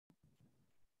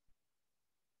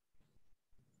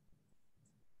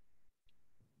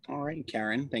All right,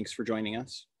 Karen, thanks for joining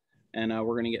us. And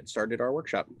we're going to get started our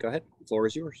workshop. Go ahead, the floor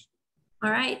is yours. All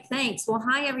right, thanks. Well,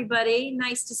 hi, everybody.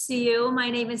 Nice to see you.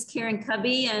 My name is Karen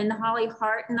Kubby, and Holly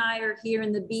Hart and I are here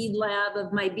in the bead lab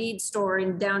of my bead store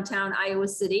in downtown Iowa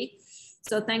City.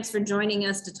 So thanks for joining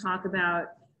us to talk about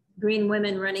green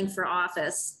women running for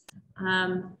office.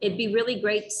 It'd be really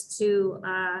great to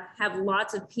have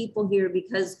lots of people here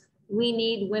because we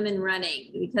need women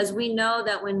running, because we know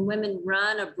that when women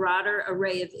run, a broader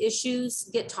array of issues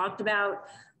get talked about.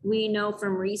 We know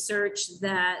from research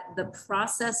that the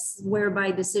process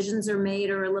whereby decisions are made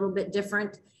are a little bit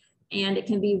different, and it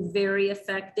can be very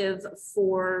effective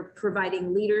for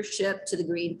providing leadership to the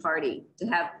Green Party to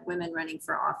have women running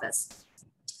for office.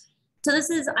 So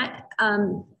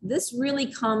this really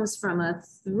comes from a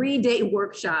 3-day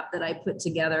workshop that I put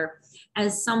together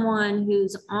as someone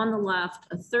who's on the left,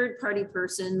 a third party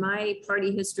person. My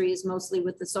party history is mostly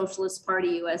with the Socialist Party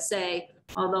USA,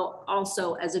 although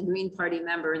also as a Green Party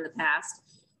member in the past,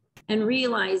 and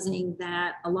realizing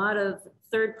that a lot of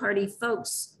third party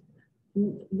folks,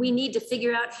 we need to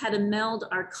figure out how to meld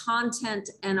our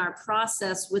content and our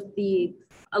process with the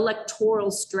electoral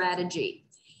strategy.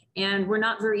 And we're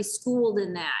not very schooled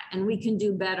in that, and we can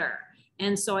do better.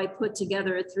 And so I put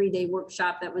together a 3-day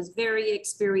workshop that was very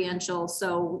experiential.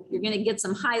 So you're going to get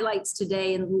some highlights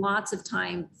today and lots of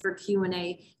time for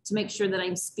Q&A to make sure that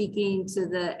I'm speaking to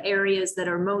the areas that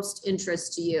are most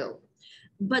interest to you.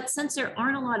 But since there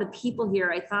aren't a lot of people here,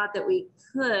 I thought that we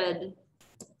could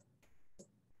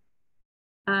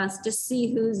just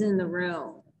see who's in the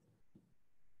room.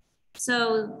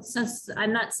 So since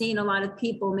I'm not seeing a lot of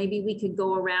people, maybe we could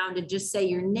go around and just say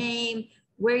your name,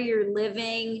 where you're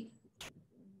living,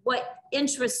 what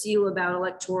interests you about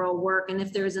electoral work, and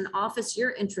if there's an office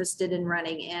you're interested in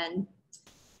running in.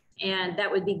 And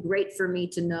that would be great for me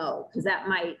to know, because that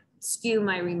might skew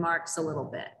my remarks a little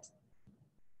bit.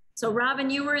 So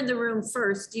Robin, you were in the room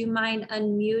first. Do you mind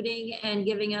unmuting and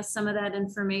giving us some of that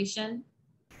information?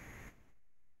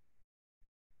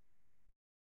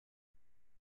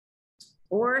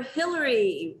 Or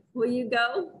Hillary, will you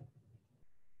go?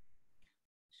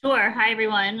 Sure. Hi,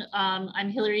 everyone. I'm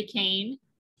Hillary Kane.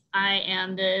 I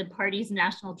am the party's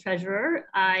national treasurer.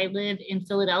 I live in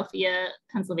Philadelphia,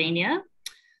 Pennsylvania.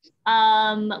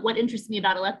 What interests me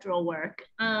about electoral work?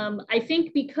 I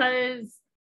think because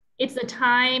it's a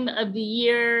time of the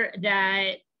year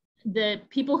that the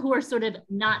people who are sort of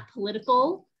not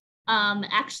political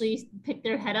actually pick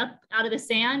their head up out of the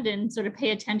sand and sort of pay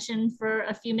attention for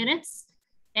a few minutes.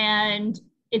 And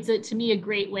it's to me a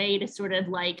great way to sort of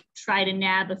like try to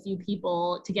nab a few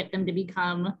people to get them to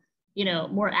become, you know,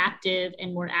 more active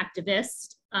and more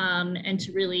activist, and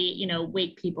to really, you know,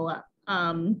 wake people up.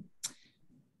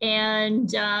 Yeah,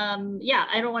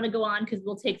 I don't want to go on because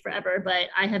we'll take forever, but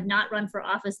I have not run for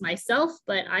office myself,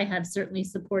 but I have certainly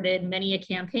supported many a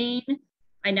campaign.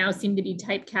 I now seem to be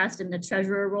typecast in the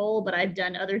treasurer role, but I've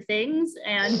done other things,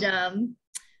 and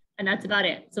that's about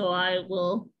it. So I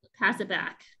will pass it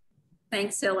back.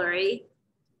 Thanks, Hillary.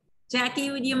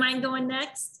 Jackie, would you mind going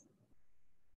next?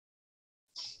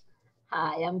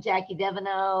 Hi, I'm Jackie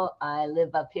Devino. I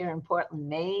live up here in Portland,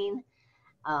 Maine.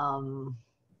 I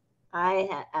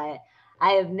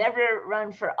have never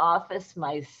run for office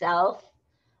myself,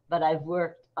 but I've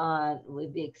worked on,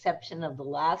 with the exception of the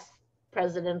last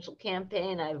presidential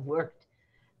campaign, I've worked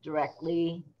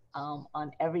directly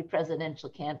on every presidential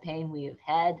campaign we have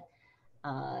had.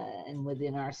 And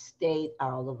within our state,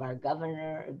 all of our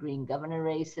green governor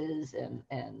races and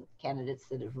candidates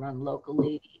that have run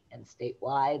locally and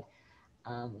statewide.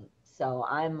 So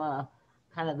I'm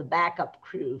kind of the backup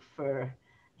crew for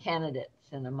candidates,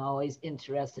 and I'm always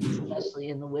interested, especially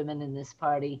in the women in this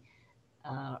party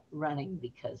running,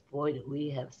 because boy, do we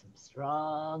have some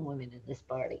strong women in this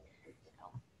party.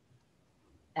 So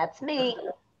that's me.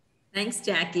 Thanks,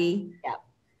 Jackie. Yeah.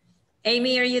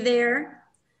 Amy, are you there?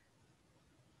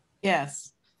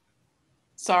 Yes.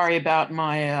 Sorry about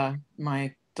my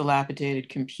my dilapidated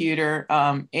computer.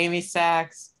 Amy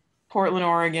Sachs, Portland,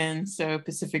 Oregon. So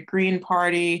Pacific Green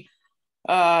Party.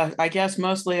 I guess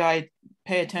mostly I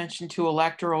pay attention to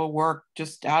electoral work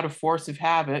just out of force of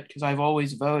habit, because I've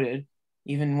always voted,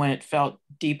 even when it felt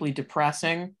deeply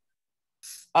depressing.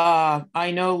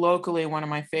 I know locally one of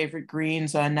my favorite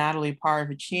Greens, Natalie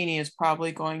Parravicini, is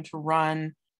probably going to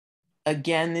run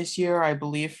again this year, I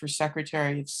believe, for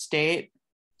Secretary of State.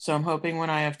 So I'm hoping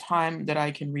when I have time that I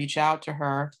can reach out to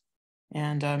her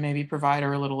and maybe provide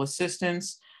her a little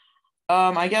assistance.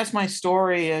 I guess my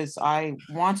story is I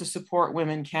want to support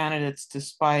women candidates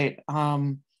despite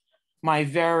my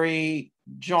very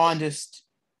jaundiced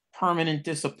permanent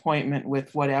disappointment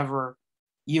with whatever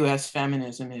US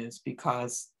feminism is,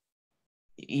 because,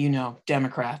 you know,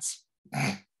 Democrats.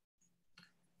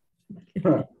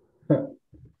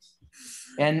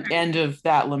 And end of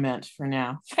that lament for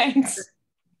now. Thanks.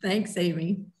 Thanks,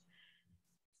 Amy.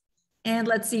 And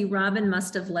let's see, Robin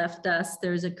must have left us.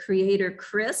 There's a creator,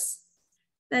 Chris,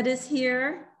 that is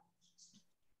here.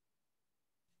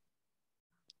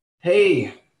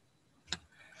 Hey.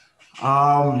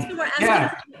 So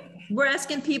we're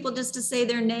asking people just to say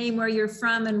their name, where you're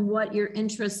from, and what your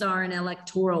interests are in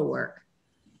electoral work.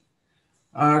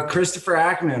 Christopher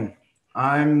Ackman.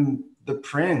 I'm the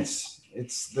prince.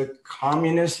 It's the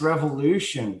communist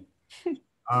revolution.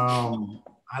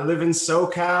 I live in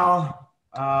SoCal,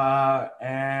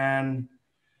 and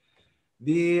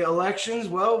the elections,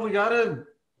 well, we gotta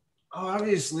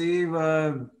obviously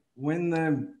win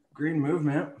the green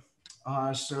movement.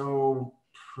 So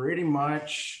pretty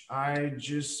much I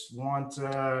just want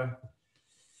to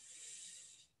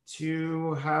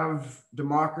have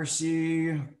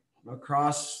democracy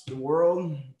across the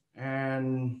world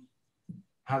and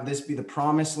have this be the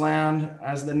promised land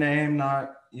as the name,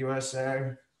 not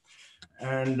USA.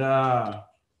 And I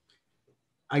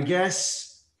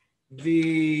guess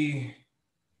the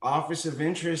office of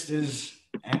interest is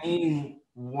any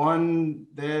one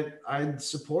that I'd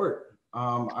support.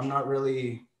 I'm not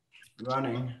really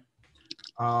running.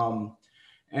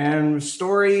 And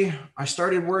story, I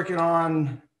started working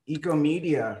on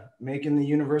eco-media, making the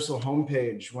universal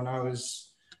homepage when I was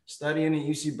studying at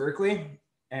UC Berkeley.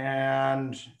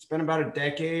 And it's been about a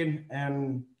decade,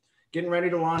 and getting ready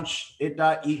to launch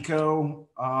it.eco.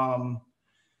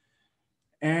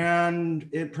 And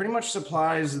it pretty much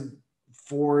supplies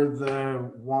for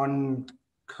the one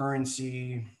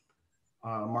currency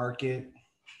market.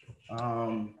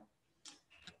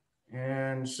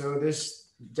 And so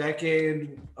this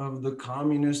decade of the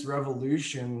communist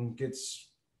revolution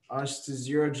gets us to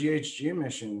 0 GHG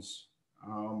emissions.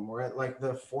 We're at like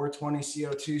the 420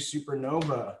 CO2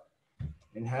 supernova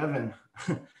in heaven.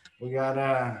 We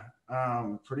gotta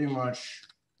pretty much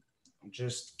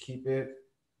just keep it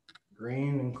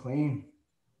green and clean.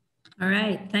 All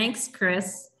right, thanks,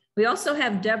 Chris. We also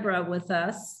have Deborah with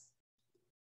us.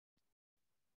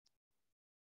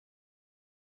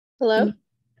 Hello.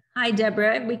 Hi,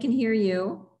 Deborah, we can hear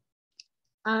you.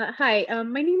 Hi,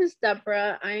 my name is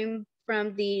Deborah. I'm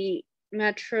from the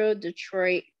Metro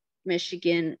Detroit,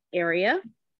 Michigan area.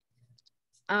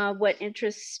 What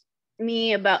interests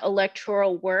me about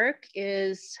electoral work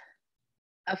is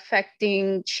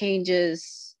affecting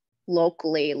changes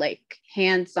locally, like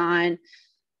hands-on,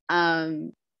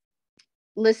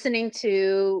 listening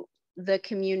to the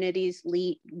community's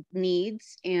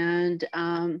needs and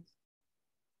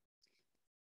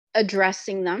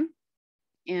addressing them,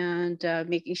 and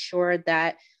making sure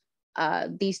that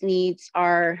these needs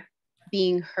are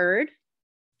being heard.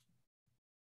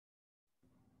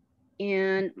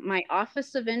 And my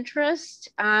office of interest,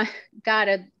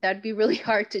 that'd be really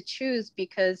hard to choose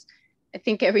because I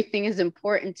think everything is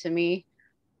important to me.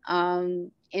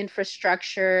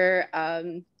 Infrastructure,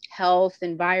 health,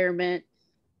 environment.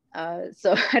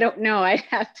 So I don't know, I'd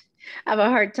have a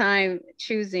hard time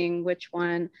choosing which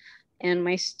one. And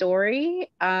my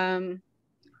story,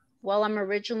 well, I'm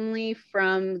originally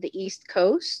from the East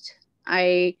Coast.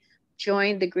 I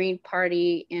joined the Green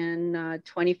Party in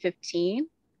 2015.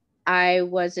 I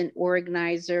was an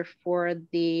organizer for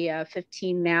the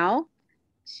 15 Now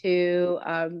to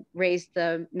raise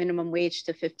the minimum wage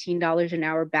to $15 an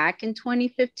hour back in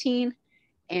 2015.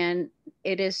 And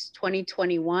it is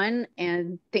 2021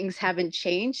 and things haven't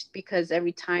changed, because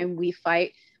every time we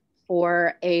fight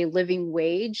for a living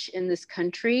wage in this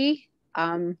country,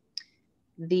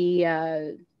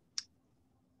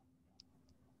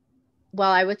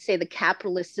 well, I would say the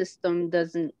capitalist system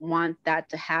doesn't want that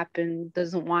to happen,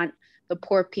 doesn't want the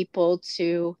poor people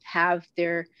to have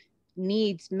their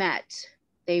needs met.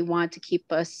 They want to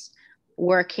keep us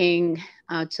working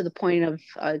to the point of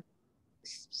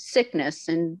sickness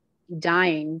and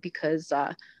dying, because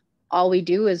all we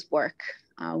do is work.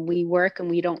 We work and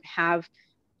we don't have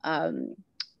a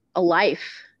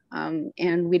life.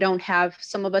 And we don't have,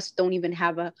 some of us don't even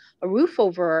have a roof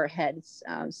over our heads.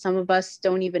 Some of us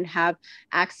don't even have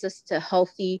access to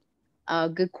healthy,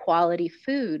 good quality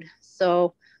food.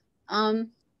 So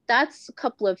that's a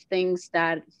couple of things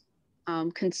that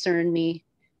concern me,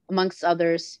 amongst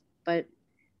others, but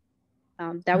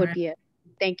that would be it.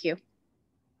 Thank you.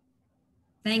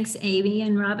 Thanks, Amy.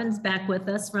 And Robin's back with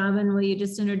us. Robin, will you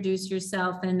just introduce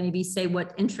yourself and maybe say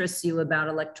what interests you about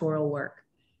electoral work?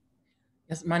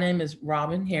 Yes, my name is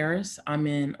Robin Harris. I'm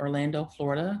in Orlando,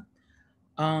 Florida.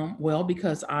 Well,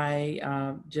 because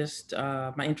I just,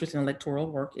 my interest in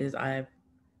electoral work is I've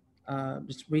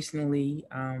just recently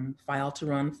filed to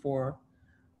run for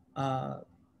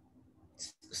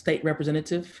state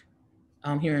representative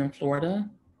here in Florida.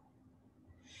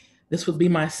 This would be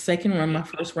my second run. My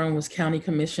first run was county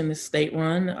commission, the state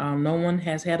run. No one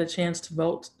has had a chance to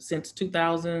vote since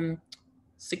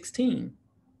 2016.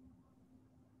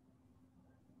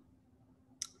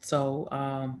 So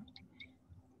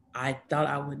I thought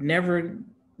I would never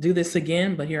do this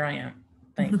again, but here I am.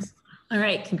 Thanks. All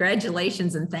right,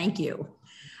 congratulations and thank you.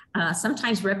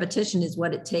 Sometimes repetition is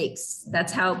what it takes.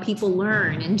 That's how people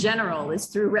learn in general, is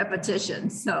through repetition.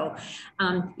 So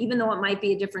even though it might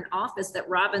be a different office that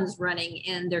Robin's running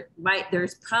in,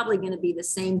 there's probably going to be the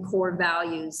same core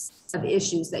values of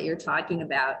issues that you're talking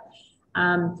about.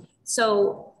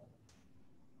 So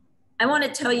I want to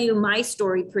tell you my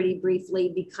story pretty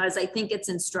briefly because I think it's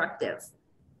instructive,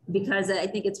 because I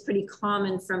think it's pretty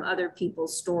common from other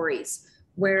people's stories,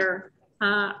 where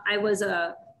I was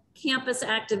a campus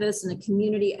activist and a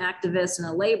community activist and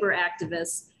a labor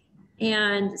activist,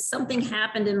 and something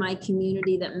happened in my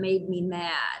community that made me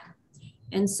mad.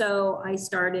 And so I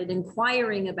started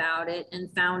inquiring about it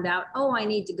and found out, oh, I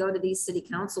need to go to these city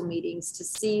council meetings to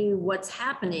see what's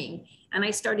happening. And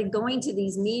I started going to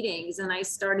these meetings and I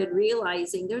started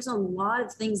realizing there's a lot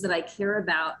of things that I care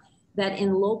about that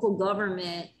in local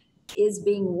government is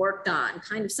being worked on,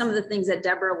 kind of some of the things that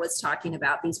Deborah was talking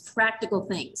about, these practical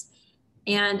things.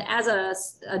 And as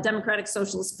a democratic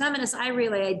socialist feminist, I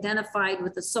really identified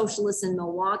with the socialists in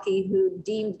Milwaukee who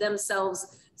deemed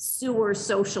themselves sewer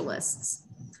socialists,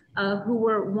 who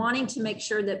were wanting to make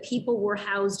sure that people were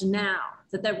housed now,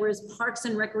 that there was parks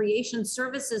and recreation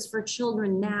services for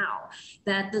children now,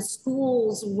 that the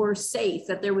schools were safe,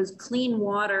 that there was clean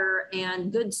water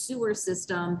and good sewer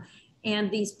system,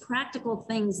 and these practical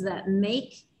things that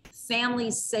make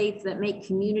families safe, that make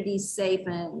communities safe,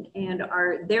 and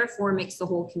are therefore makes the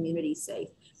whole community safe.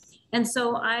 And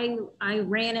so I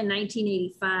ran in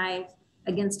 1985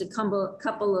 against a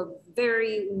couple of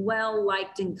very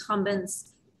well-liked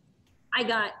incumbents. I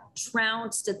got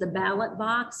trounced at the ballot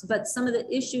box, but some of the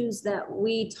issues that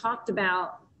we talked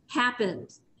about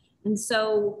happened. And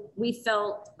so we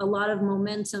felt a lot of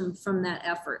momentum from that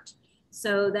effort.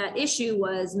 So that issue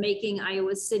was making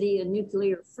Iowa City a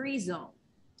nuclear-free zone.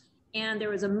 And there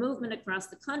was a movement across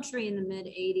the country in the mid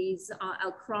 80s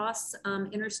across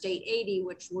Interstate 80,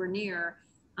 which we're near,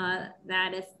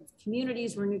 that if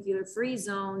communities were nuclear free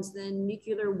zones, then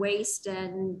nuclear waste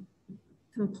and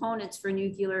components for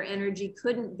nuclear energy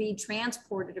couldn't be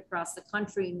transported across the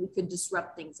country and we could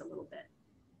disrupt things a little bit.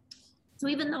 So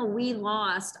even though we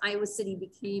lost, Iowa City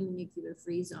became a nuclear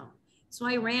free zone. So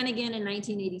I ran again in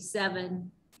 1987,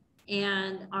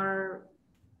 and our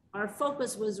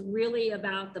focus was really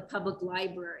about the public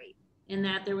library, and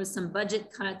that there was some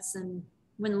budget cuts, and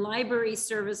when library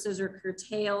services are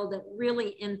curtailed, it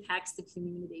really impacts the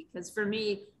community. Because for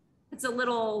me, it's a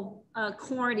little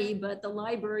corny, but the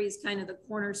library is kind of the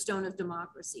cornerstone of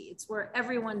democracy. It's where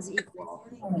everyone's equal.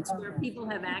 It's where people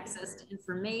have access to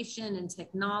information and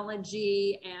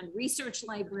technology and research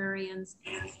librarians.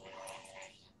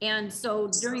 And so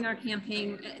during our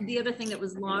campaign, the other thing that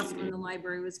was lost when the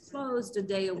library was closed a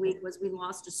day a week was we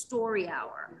lost a story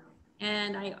hour.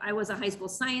 And I was a high school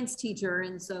science teacher,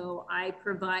 and so I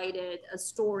provided a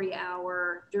story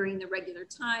hour during the regular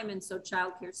time. And so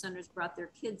childcare centers brought their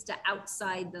kids to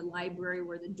outside the library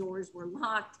where the doors were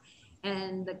locked,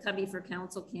 and the Kubby for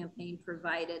Council campaign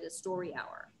provided a story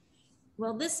hour.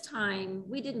 Well, this time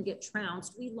we didn't get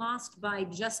trounced. We lost by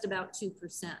just about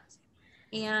 2%.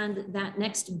 And that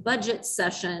next budget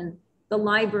session, the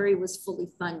library was fully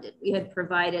funded. We had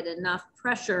provided enough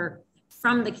pressure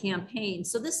from the campaign.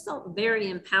 So this felt very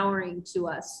empowering to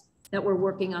us that we're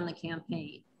working on the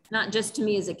campaign, not just to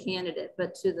me as a candidate,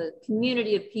 but to the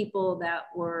community of people that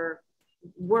were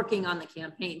working on the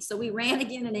campaign. So we ran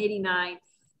again in '89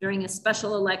 during a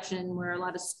special election where a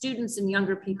lot of students and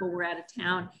younger people were out of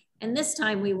town. And this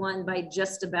time we won by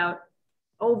just about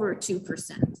over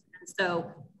 2%. And so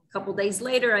a couple days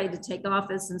later, I had to take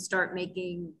office and start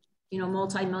making,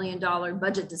 multi-million-dollar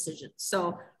budget decisions.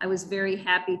 So I was very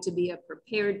happy to be a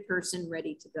prepared person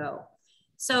ready to go.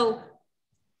 So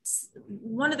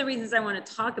one of the reasons I want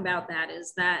to talk about that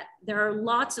is that there are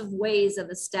lots of ways of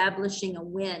establishing a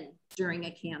win during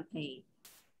a campaign.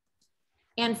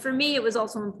 And for me, it was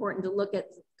also important to look at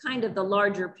kind of the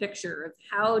larger picture of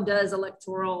how does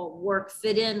electoral work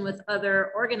fit in with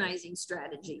other organizing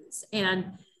strategies.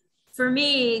 And For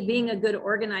me, being a good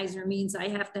organizer means I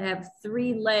have to have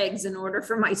 3 legs in order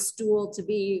for my stool to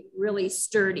be really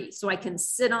sturdy, so I can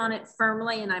sit on it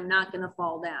firmly and I'm not going to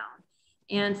fall down.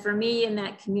 And for me, in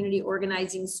that community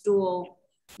organizing stool,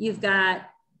 you've got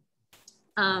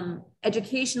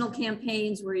educational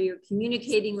campaigns where you're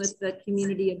communicating with the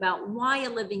community about why a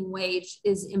living wage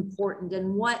is important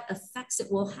and what effects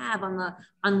it will have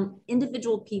on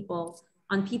individual people,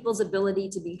 on people's ability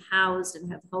to be housed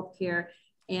and have health care,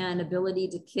 and ability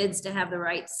to kids to have the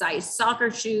right size soccer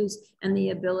shoes, and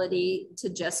the ability to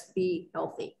just be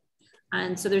healthy.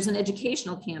 And so there's an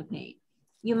educational campaign.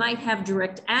 You might have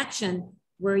direct action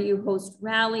where you host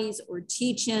rallies or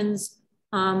teach-ins,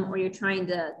 or you're trying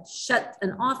to shut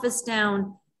an office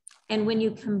down. And when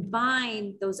you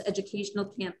combine those educational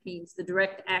campaigns, the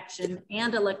direct action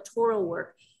and electoral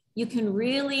work, you can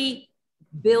really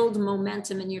build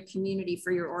momentum in your community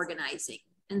for your organizing.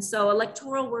 And so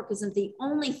electoral work isn't the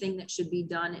only thing that should be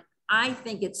done. I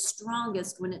think it's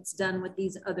strongest when it's done with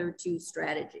these other 2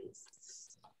 strategies.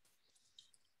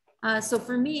 So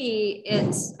for me,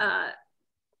 it's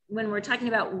when we're talking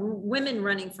about women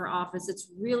running for office, it's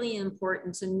really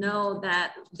important to know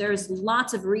that there's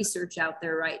lots of research out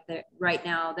there right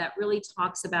now that really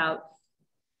talks about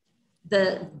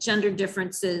the gender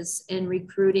differences in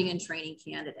recruiting and training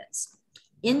candidates.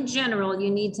 In general, you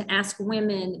need to ask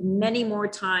women many more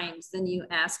times than you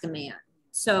ask a man.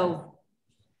 So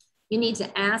you need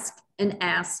to ask and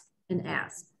ask and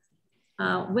ask.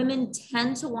 Women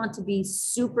tend to want to be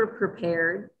super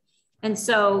prepared. And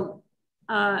so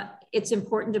it's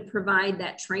important to provide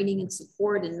that training and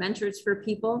support and mentors for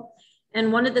people.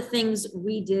 And one of the things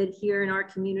we did here in our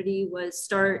community was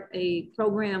start a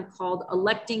program called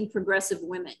Electing Progressive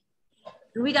Women.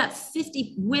 And we got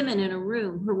 50 women in a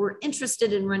room who were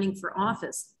interested in running for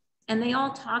office. And they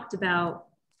all talked about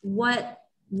what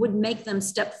would make them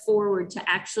step forward to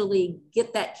actually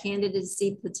get that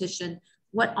candidacy petition,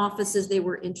 what offices they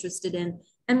were interested in.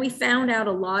 And we found out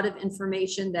a lot of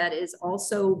information that is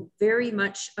also very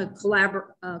much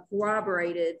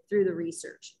corroborated through the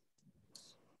research.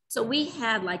 So we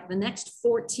had like the next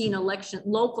 14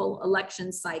 local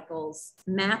election cycles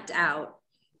mapped out.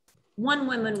 One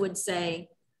woman would say,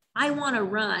 I want to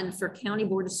run for county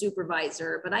board of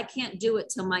supervisor, but I can't do it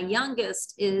till my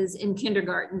youngest is in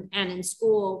kindergarten and in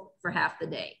school for half the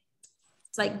day.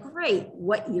 It's like, great,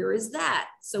 what year is that?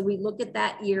 So we look at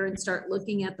that year and start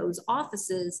looking at those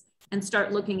offices and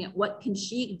start looking at what can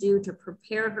she do to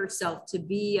prepare herself to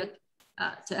be,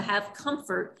 to have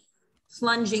comfort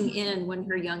plunging in when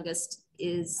her youngest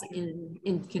is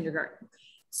in kindergarten.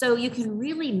 So you can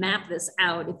really map this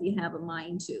out if you have a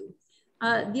mind to.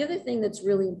 The other thing that's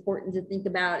really important to think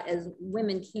about as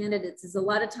women candidates is a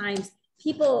lot of times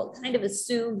people kind of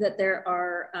assume that there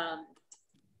are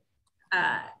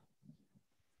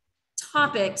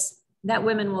topics that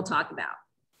women will talk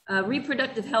about.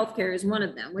 Reproductive health care is one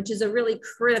of them, which is a really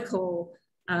critical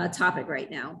topic right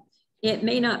now. It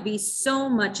may not be so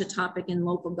much a topic in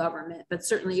local government, but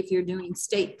certainly if you're doing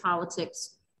state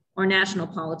politics or national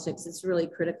politics, it's really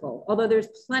critical. Although there's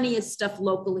plenty of stuff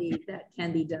locally that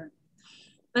can be done.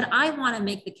 But I want to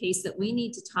make the case that we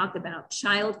need to talk about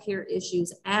childcare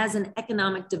issues as an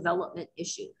economic development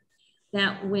issue.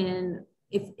 That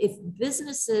if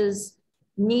businesses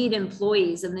need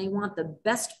employees and they want the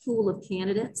best pool of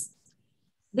candidates,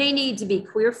 they need to be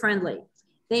queer friendly.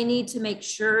 They need to make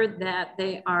sure that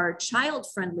they are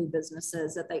child-friendly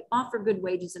businesses, that they offer good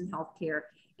wages and healthcare.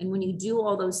 And when you do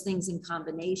all those things in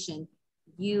combination,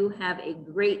 you have a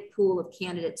great pool of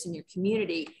candidates in your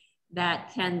community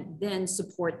that can then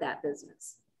support that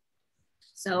business.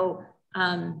 So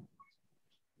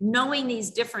knowing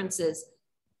these differences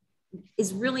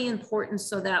is really important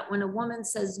so that when a woman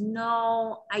says,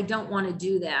 no, I don't want to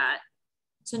do that,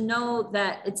 to know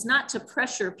that it's not to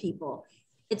pressure people,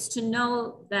 it's to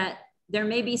know that there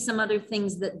may be some other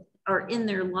things that are in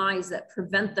their lives that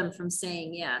prevent them from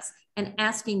saying yes, and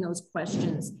asking those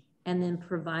questions and then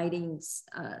providing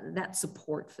that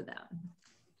support for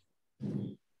them.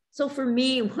 So for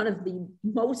me, one of the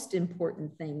most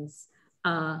important things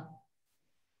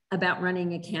about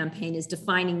running a campaign is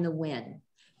defining the win.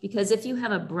 Because if you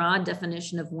have a broad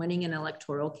definition of winning an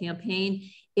electoral campaign,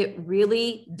 it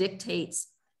really dictates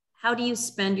how do you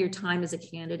spend your time as a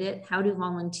candidate? How do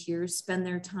volunteers spend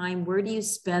their time? Where do you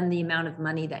spend the amount of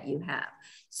money that you have?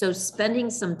 So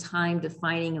spending some time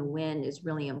defining a win is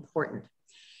really important.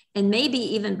 And maybe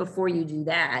even before you do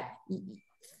that,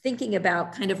 thinking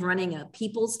about kind of running a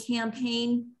people's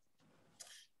campaign,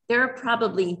 there are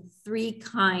probably 3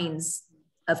 kinds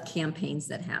of campaigns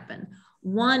that happen.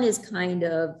 One is kind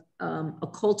of a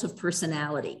cult of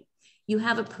personality. you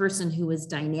have a person who is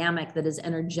dynamic, that is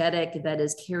energetic, that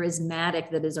is charismatic,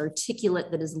 that is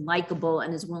articulate, that is likable,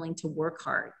 and is willing to work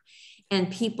hard. And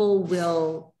people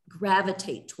will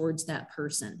gravitate towards that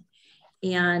person.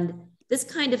 And this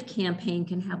kind of campaign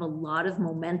can have a lot of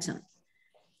momentum,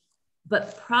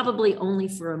 but probably only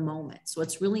for a moment. So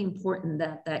it's really important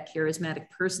that that charismatic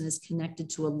person is connected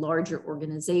to a larger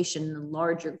organization and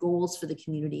larger goals for the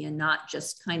community, and not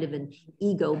just kind of an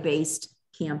ego-based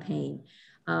campaign,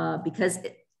 because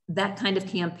that kind of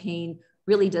campaign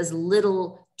really does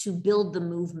little to build the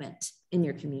movement in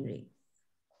your community.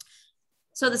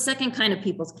 So the second kind of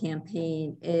people's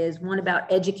campaign is one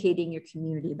about educating your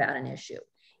community about an issue.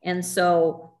 And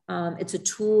so it's a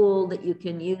tool that you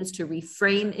can use to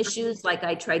reframe issues, like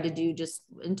I tried to do just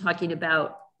in talking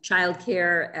about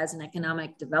childcare as an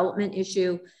economic development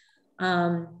issue.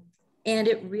 And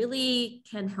it really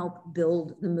can help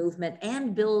build the movement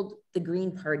and build the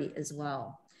Green Party as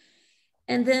well.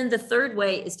 And then the third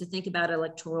way is to think about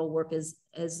electoral work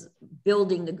as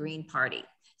building the Green Party.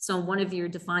 So one of your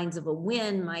defines of a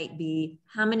win might be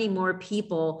how many more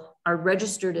people are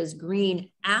registered as green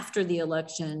after the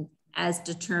election as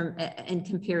determined in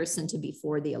comparison to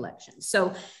before the election.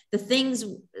 So the things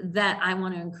that I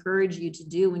want to encourage you to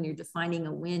do when you're defining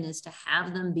a win is to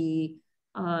have them be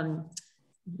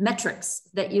metrics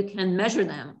that you can measure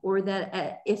them, or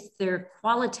that if they're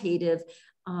qualitative,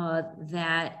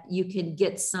 that you can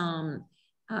get some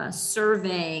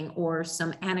surveying or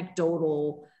some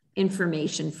anecdotal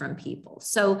information from people.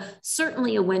 So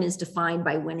certainly a win is defined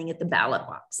by winning at the ballot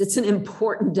box. It's an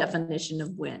important definition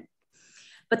of win.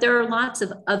 But there are lots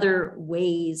of other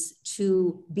ways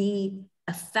to be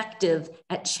effective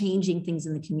at changing things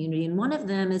in the community. And one of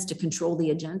them is to control the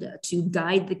agenda, to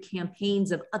guide the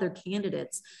campaigns of other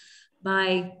candidates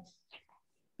by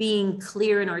being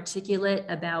clear and articulate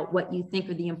about what you think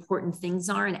are the important things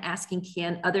are, and asking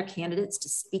other candidates to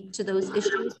speak to those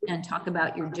issues and talk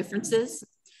about your differences.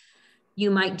 You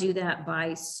might do that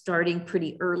by starting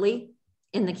pretty early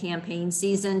in the campaign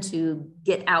season to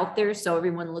get out there so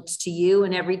everyone looks to you.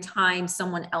 And every time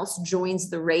someone else joins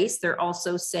the race, they're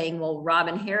also saying, well,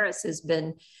 Robin Harris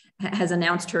has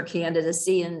announced her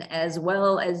candidacy, and as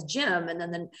well as Jim.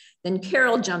 And then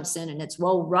Carol jumps in, and it's,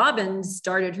 well, Robin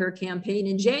started her campaign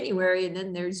in January, and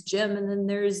then there's Jim, and then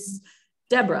there's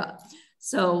Deborah.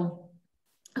 So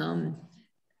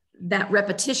that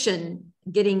repetition,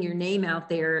 getting your name out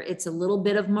there, it's a little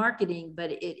bit of marketing,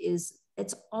 but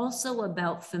it's also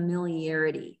about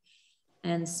familiarity.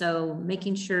 And so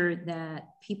making sure that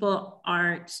people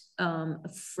aren't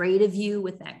afraid of you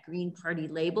with that Green Party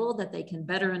label, that they can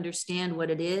better understand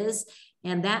what it is.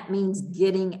 And that means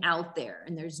getting out there.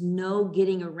 And there's no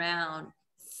getting around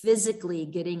physically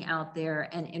getting out there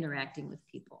and interacting with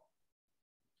people.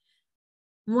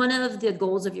 One of the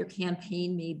goals of your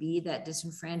campaign may be that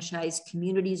disenfranchised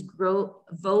communities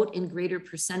vote in greater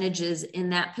percentages in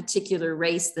that particular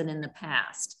race than in the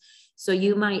past. So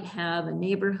you might have a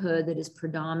neighborhood that is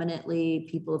predominantly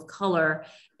people of color,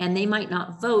 and they might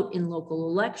not vote in local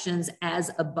elections as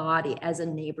a body, as a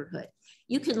neighborhood.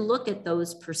 You can look at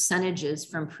those percentages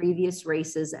from previous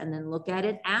races and then look at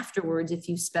it afterwards if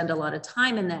you spend a lot of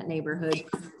time in that neighborhood,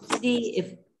 see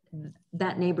if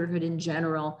that neighborhood in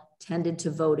general tended to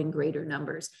vote in greater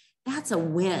numbers. That's a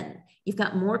win. You've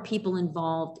got more people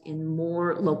involved in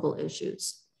more local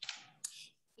issues.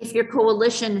 If your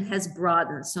coalition has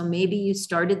broadened, so maybe you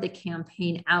started the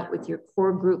campaign out with your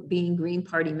core group being Green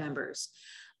Party members,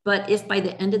 but if by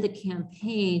the end of the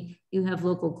campaign, you have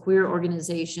local queer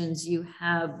organizations, you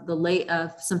have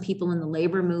some people in the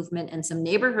labor movement and some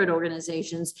neighborhood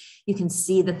organizations, you can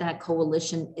see that that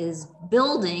coalition is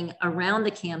building around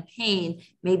the campaign.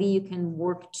 Maybe you can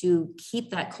work to keep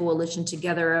that coalition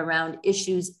together around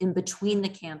issues in between the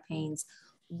campaigns,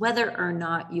 whether or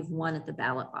not you've won at the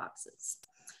ballot boxes.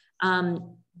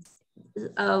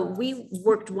 We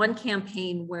worked one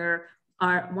campaign where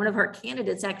one of our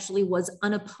candidates actually was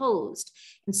unopposed.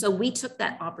 And so we took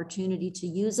that opportunity to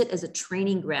use it as a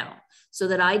training ground so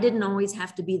that I didn't always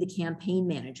have to be the campaign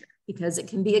manager, because it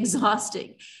can be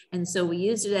exhausting. And so we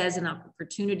used it as an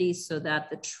opportunity so that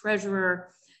the treasurer,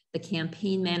 the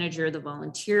campaign manager, the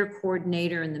volunteer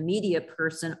coordinator, and the media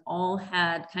person all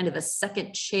had kind of a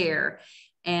second chair.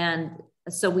 And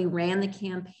so we ran the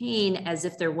campaign as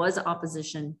if there was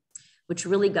opposition, which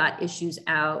really got issues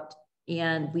out.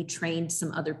 And we trained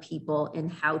some other people in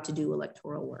how to do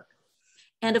electoral work.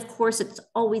 And of course, it's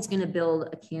always going to build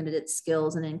a candidate's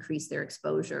skills and increase their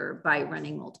exposure by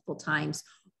running multiple times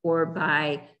or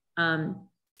by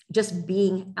just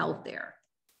being out there.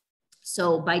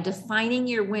 So by defining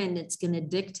your win, it's going to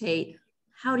dictate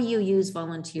How do you use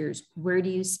volunteers? Where do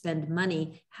you spend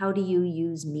money? How do you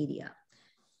use media?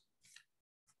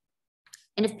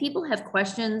 And if people have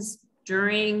questions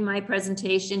during my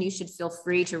presentation, you should feel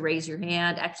free to raise your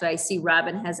hand. Actually, I see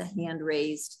Robin has a hand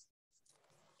raised.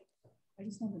 I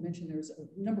just wanted to mention there's a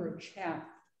number of chat.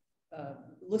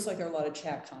 Looks like there are a lot of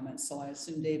chat comments, so I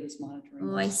assume Dave is monitoring.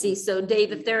 Oh, I see. So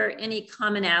Dave, if there are any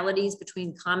commonalities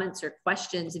between comments or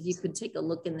questions, if you could take a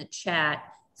look in the chat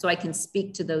so I can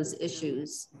speak to those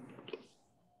issues.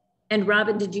 And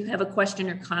Robin, did you have a question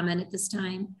or comment at this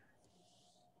time?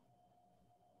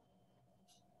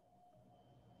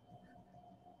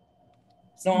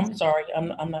 No, I'm sorry.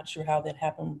 I'm not sure how that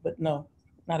happened, but no,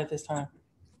 not at this time.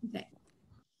 Okay.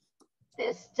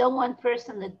 There's still one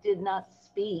person that did not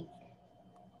speak.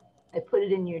 I put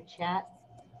it in your chat,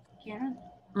 Karen.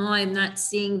 Oh, I'm not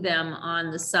seeing them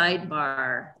on the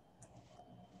sidebar.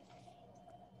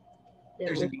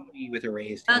 There's an Amy with a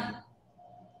raised hand.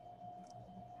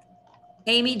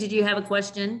 Amy, did you have a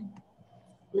question?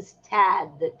 It was Tad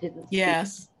that didn't speak.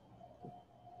 Yes.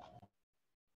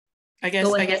 I guess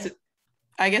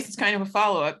it's kind of a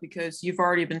follow-up because you've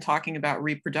already been talking about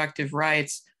reproductive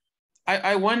rights.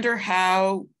 I wonder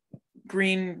how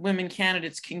Green women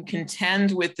candidates can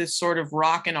contend with this sort of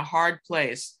rock and a hard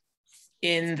place,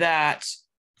 in that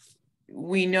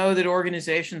we know that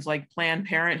organizations like Planned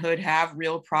Parenthood have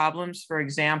real problems. For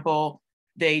example,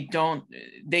 they don't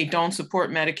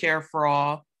support Medicare for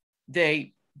all.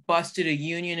 They busted a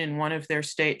union in one of their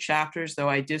state chapters, though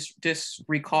I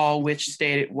recall which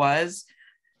state it was.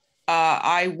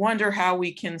 I wonder how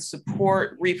we can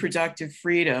support reproductive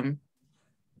freedom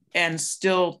and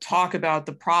still talk about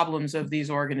the problems of these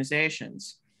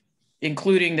organizations,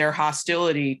 including their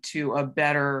hostility to a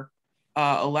better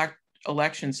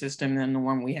election system than the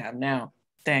one we have now.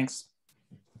 Thanks.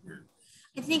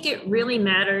 I think it really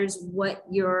matters what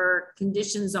your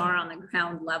conditions are on the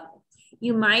ground level.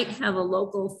 You might have a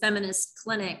local feminist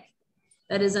clinic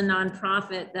that is a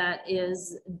nonprofit, that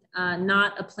is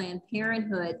not a Planned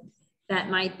Parenthood. That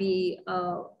might be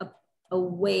a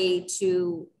way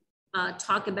to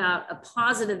talk about a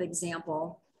positive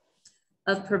example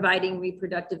of providing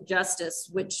reproductive justice,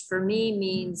 which for me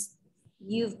means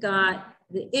you've got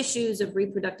the issues of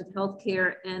reproductive health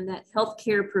care and that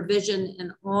healthcare provision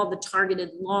and all the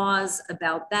targeted laws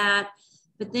about that.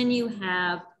 But then you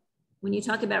have, when you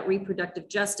talk about reproductive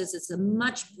justice, it's a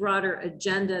much broader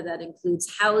agenda that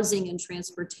includes housing and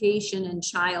transportation and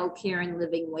childcare and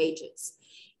living wages.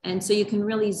 And so you can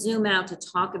really zoom out to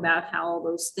talk about how all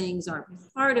those things are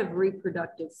part of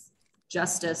reproductive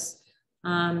justice.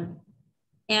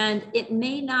 And it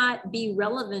may not be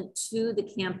relevant to the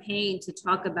campaign to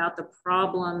talk about the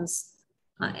problems.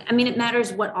 I mean, it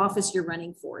matters what office you're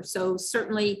running for. So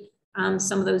certainly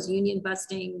some of those union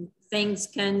busting things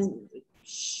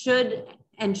should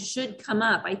come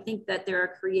up. I think that there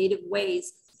are creative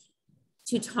ways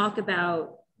to talk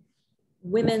about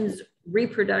women's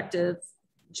reproductive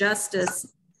justice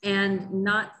and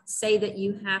not say that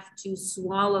you have to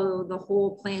swallow the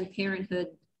whole Planned Parenthood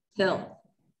pill.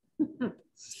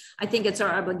 I think it's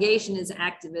our obligation as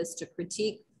activists to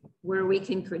critique where we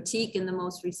can critique in the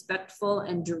most respectful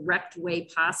and direct way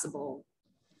possible,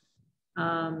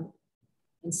 and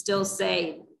still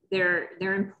say they're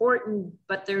important,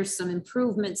 but there's some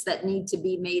improvements that need to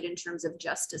be made in terms of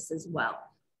justice as well.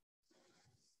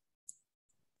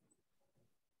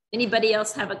 Anybody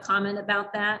else have a comment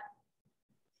about that?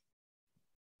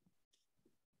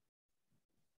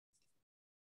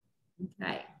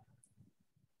 Okay.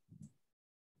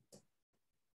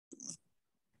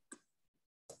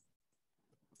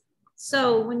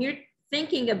 So when you're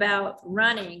thinking about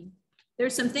running,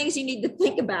 there's some things you need to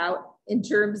think about in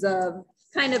terms of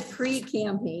kind of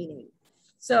pre-campaigning.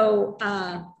 So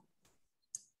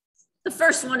the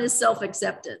first one is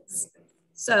self-acceptance.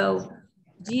 So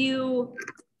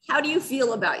how do you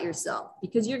feel about yourself?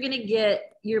 Because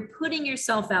you're putting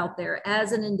yourself out there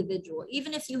as an individual,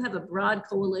 even if you have a broad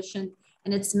coalition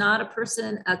and it's not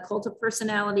a cult of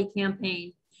personality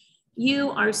campaign,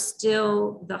 you are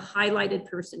still the highlighted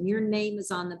person. Your name is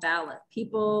on the ballot.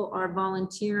 People are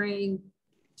volunteering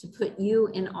to put you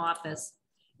in office.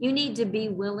 You need to be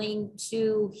willing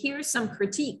to hear some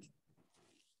critique.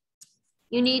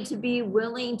 You need to be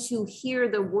willing to hear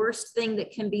the worst thing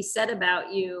that can be said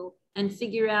about you and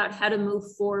figure out how to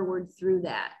move forward through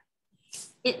that.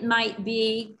 It might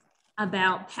be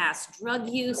about past drug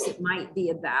use. It might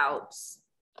be about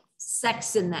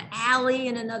sex in the alley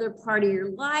in another part of your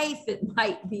life. It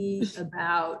might be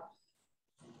about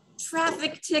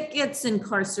traffic tickets,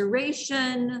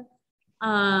 incarceration,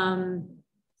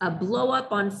 blow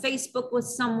up on Facebook with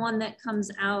someone that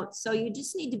comes out. So you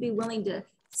just need to be willing to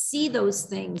see those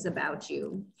things about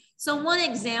you. So one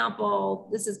example,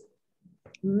 this is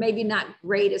maybe not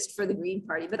greatest for the Green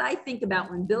Party, but I think about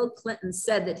when Bill Clinton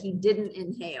said that he didn't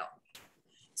inhale.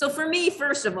 So for me,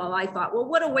 first of all, I thought, well,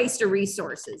 what a waste of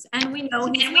resources. And we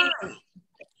know he's lying.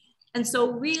 And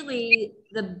so really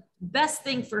the best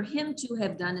thing for him to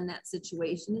have done in that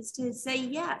situation is to say,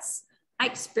 yes, I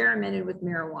experimented with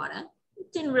marijuana.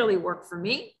 It didn't really work for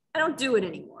me. I don't do it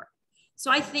anymore. So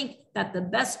I think that the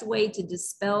best way to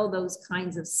dispel those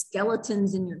kinds of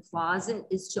skeletons in your closet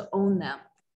is to own them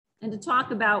and to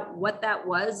talk about what that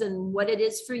was and what it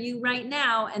is for you right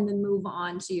now, and then move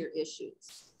on to your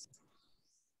issues.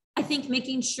 I think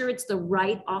making sure it's the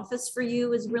right office for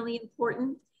you is really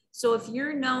important. So if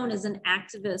you're known as an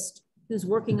activist who's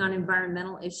working on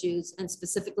environmental issues and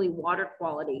specifically water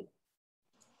quality,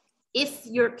 if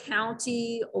your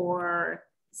county or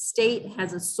state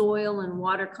has a soil and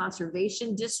water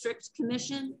conservation district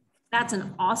commission, that's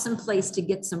an awesome place to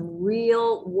get some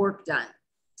real work done,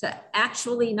 to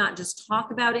actually not just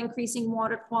talk about increasing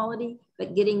water quality,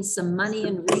 but getting some money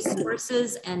and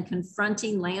resources and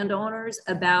confronting landowners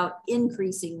about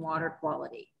increasing water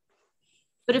quality.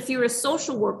 But if you're a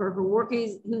social worker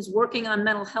who's working on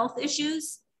mental health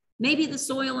issues, maybe the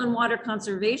Soil and Water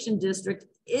Conservation District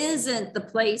isn't the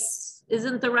place,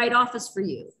 isn't the right office for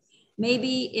you.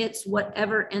 Maybe it's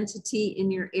whatever entity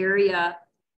in your area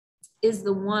is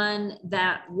the one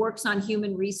that works on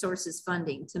human resources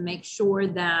funding to make sure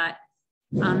that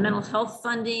mental health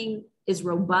funding is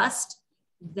robust,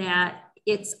 that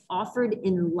it's offered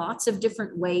in lots of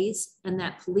different ways, and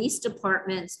that police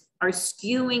departments are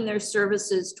skewing their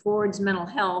services towards mental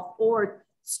health, or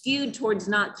skewed towards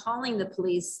not calling the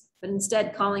police, but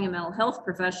instead calling a mental health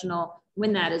professional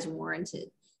when that is warranted.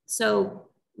 So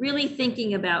really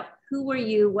thinking about who are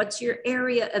you, what's your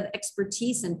area of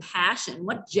expertise and passion,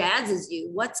 what jazzes you,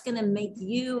 what's gonna make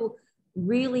you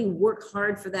really work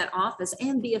hard for that office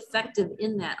and be effective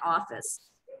in that office.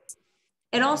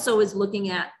 It also is looking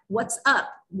at what's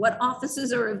up, what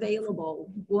offices are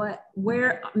available,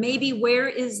 where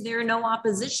is there no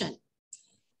opposition?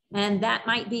 And that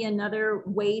might be another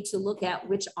way to look at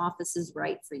which office is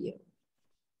right for you.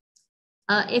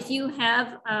 If you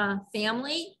have a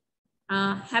family,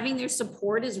 having their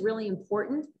support is really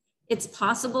important. It's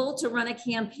possible to run a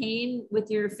campaign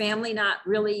with your family not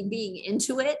really being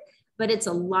into it, but it's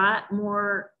a lot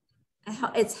more,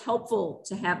 it's helpful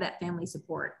to have that family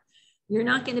support. You're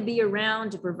not going to be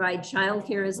around to provide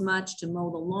childcare as much, to mow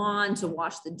the lawn, to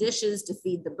wash the dishes, to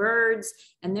feed the birds.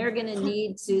 And they're going to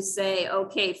need to say,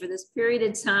 okay, for this period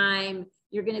of time,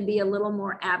 you're going to be a little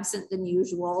more absent than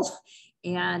usual.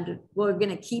 And we're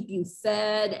going to keep you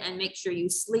fed and make sure you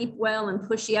sleep well and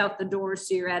push you out the door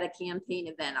so you're at a campaign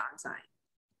event on time.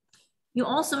 You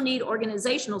also need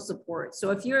organizational support.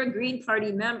 So if you're a Green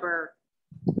Party member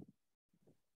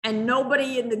and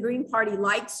nobody in the Green Party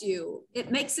likes you,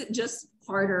 it makes it just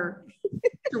harder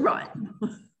to run.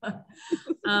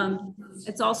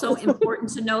 It's also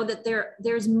important to know that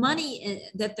there's money,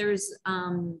 that there's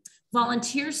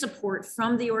volunteer support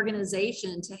from the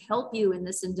organization to help you in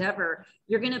this endeavor.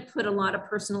 You're going to put a lot of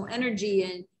personal energy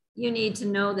in. You need to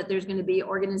know that there's going to be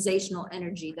organizational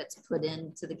energy that's put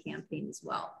into the campaign as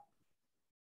well.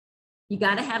 You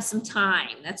got to have some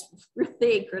time. That's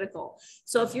really critical.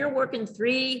 So if you're working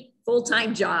 3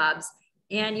 full-time jobs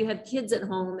and you have kids at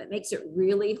home, it makes it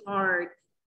really hard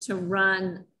to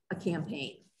run a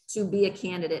campaign, to be a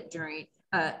candidate during,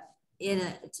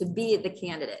 to be the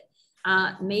candidate.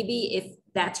 Maybe if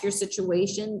that's your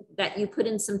situation, that you put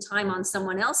in some time on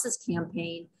someone else's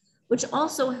campaign, which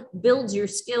also builds your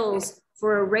skills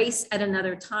for a race at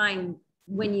another time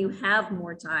when you have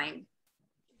more time.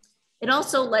 It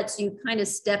also lets you kind of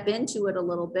step into it a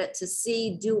little bit to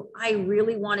see, do I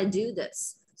really want to do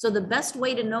this? So the best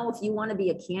way to know if you want to be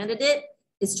a candidate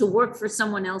is to work for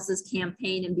someone else's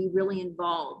campaign and be really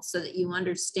involved so that you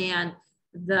understand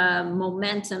the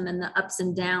momentum and the ups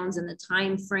and downs and the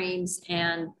time frames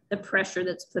and the pressure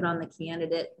that's put on the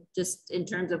candidate, just in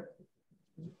terms of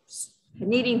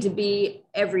needing to be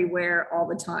everywhere all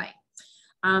the time.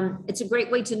 It's a great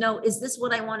way to know, is this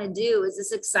what I want to do? Is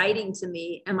this exciting to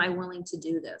me? Am I willing to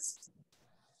do this?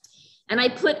 And I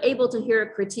put able to hear a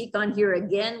critique on here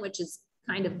again, which is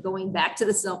kind of going back to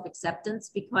the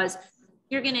self-acceptance, because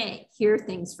you're going to hear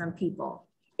things from people.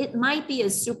 It might be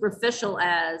as superficial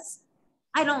as,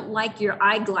 I don't like your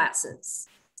eyeglasses.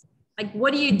 Like,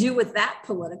 what do you do with that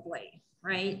politically,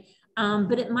 right?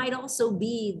 But it might also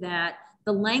be that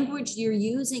the language you're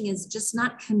using is just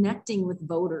not connecting with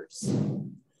voters.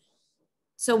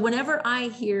 So whenever I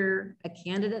hear a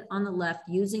candidate on the left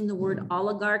using the word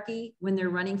oligarchy when they're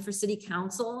running for city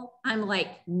council, I'm like,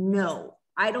 no,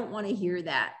 I don't want to hear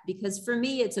that, because for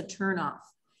me, it's a turnoff.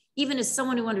 Even as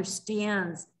someone who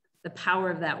understands the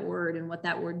power of that word and what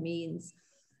that word means,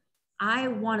 I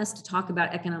want us to talk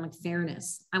about economic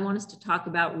fairness. I want us to talk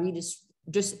about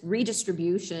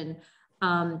redistribution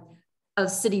of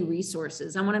city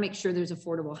resources. I want to make sure there's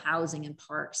affordable housing and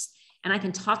parks. And I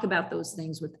can talk about those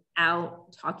things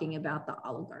without talking about the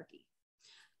oligarchy.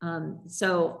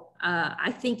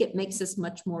 I think it makes us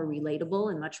much more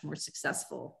relatable and much more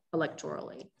successful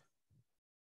electorally.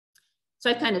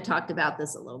 So I kind of talked about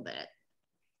this a little bit.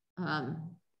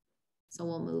 So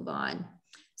we'll move on.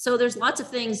 So there's lots of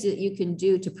things that you can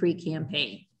do to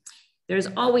pre-campaign. There's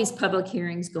always public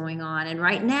hearings going on. And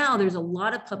right now there's a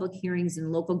lot of public hearings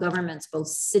in local governments, both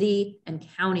city and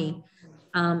county,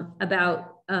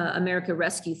 about America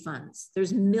Rescue Funds.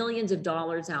 There's millions of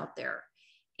dollars out there.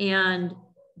 And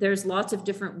there's lots of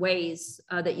different ways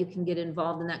that you can get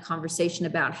involved in that conversation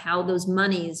about how those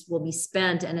monies will be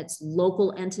spent, and it's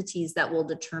local entities that will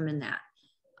determine that.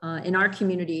 In our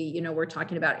community, we're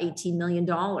talking about $18 million.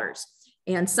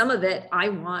 And some of it I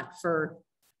want for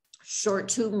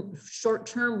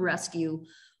short-term rescue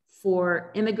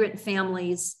for immigrant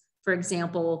families, for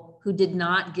example, who did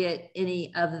not get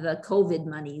any of the COVID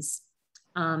monies,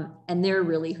 and they're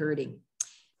really hurting.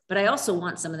 But I also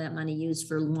want some of that money used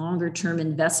for longer-term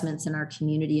investments in our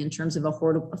community in terms of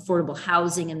affordable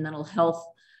housing and mental health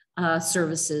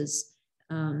services.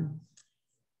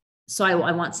 So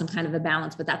I want some kind of a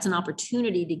balance, but that's an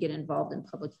opportunity to get involved in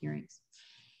public hearings.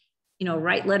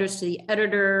 Write letters to the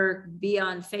editor, be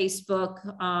on Facebook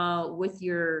with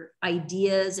your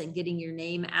ideas and getting your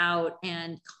name out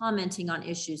and commenting on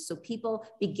issues. So people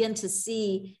begin to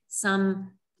see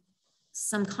some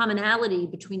commonality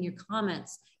between your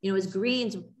comments. As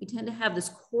Greens, we tend to have this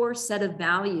core set of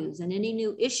values, and any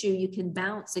new issue you can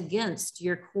bounce against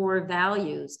your core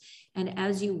values. And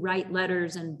as you write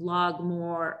letters and blog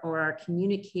more or are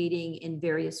communicating in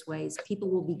various ways,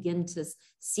 people will begin to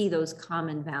see those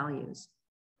common values.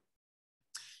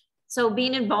 So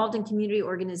being involved in community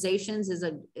organizations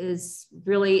is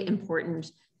really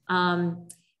important. And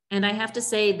I have to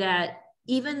say that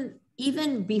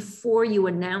even before you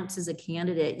announce as a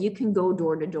candidate, you can go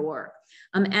door to door.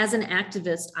 As an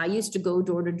activist, I used to go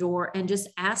door to door and just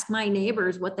ask my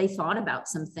neighbors what they thought about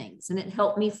some things. And it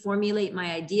helped me formulate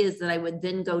my ideas that I would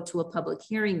then go to a public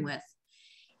hearing with.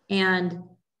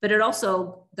 But it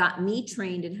also got me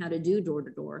trained in how to do door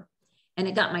to door. And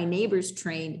it got my neighbors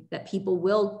trained that people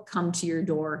will come to your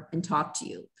door and talk to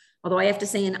you. Although I have to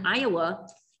say, in Iowa,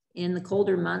 in the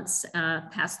colder months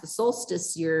past the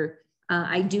solstice year,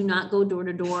 I do not go door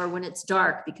to door when it's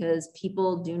dark, because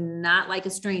people do not like a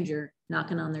stranger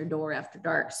knocking on their door after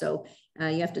dark. So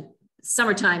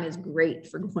summertime is great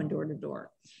for going door to door.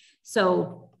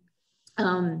 So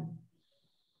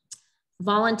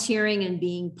volunteering and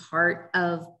being part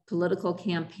of political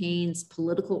campaigns,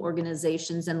 political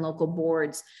organizations, and local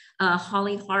boards.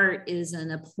 Holly Hart is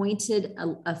an appointed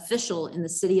official in the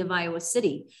city of Iowa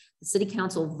City. The city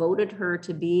council voted her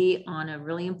to be on a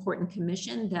really important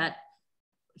commission that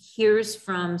hears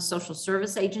from social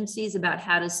service agencies about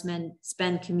how to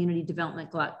spend community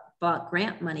development block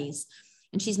grant monies.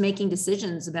 And she's making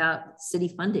decisions about city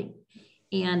funding.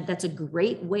 And that's a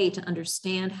great way to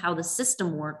understand how the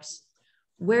system works,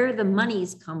 where the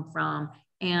monies come from,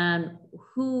 and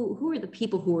who are the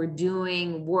people who are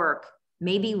doing work,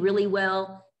 maybe really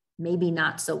well, maybe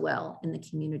not so well in the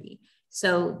community.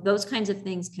 So those kinds of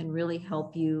things can really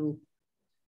help you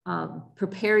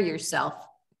prepare yourself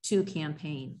to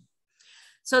campaign.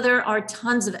 So there are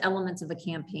tons of elements of a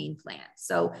campaign plan.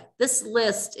 So this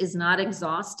list is not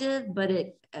exhaustive, but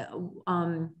it,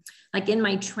 like in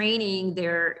my training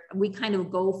there, we kind of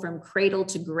go from cradle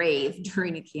to grave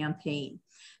during a campaign.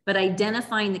 But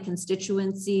identifying the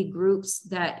constituency groups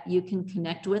that you can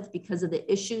connect with because of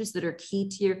the issues that are key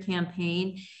to your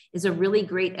campaign is a really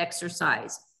great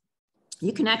exercise.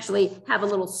 You can actually have a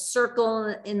little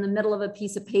circle in the middle of a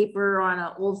piece of paper on an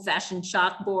old-fashioned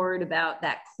chalkboard about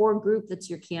that core group that's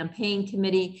your campaign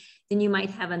committee. Then you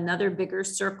might have another bigger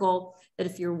circle that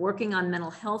if you're working on mental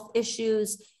health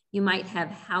issues, you might have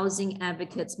housing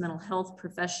advocates, mental health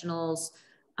professionals,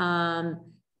 and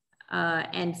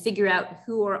figure out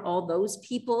who are all those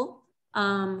people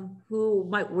who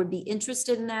would be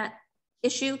interested in that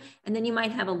issue. And then you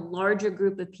might have a larger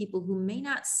group of people who may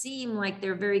not seem like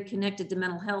they're very connected to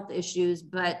mental health issues,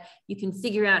 but you can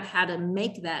figure out how to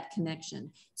make that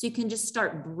connection. So you can just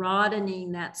start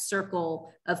broadening that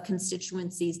circle of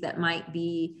constituencies that might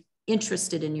be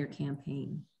interested in your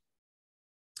campaign.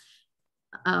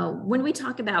 When we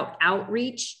talk about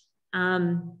outreach,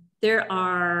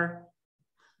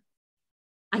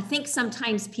 I think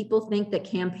sometimes people think that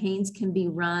campaigns can be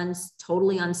run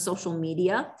totally on social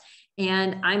media,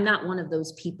 and I'm not one of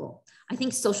those people. I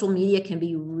think social media can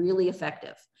be really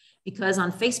effective because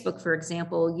on Facebook, for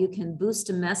example, you can boost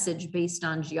a message based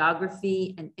on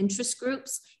geography and interest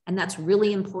groups, and that's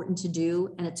really important to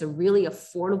do, and it's a really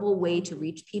affordable way to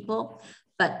reach people,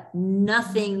 but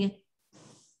nothing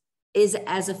is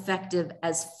as effective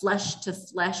as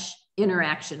flesh-to-flesh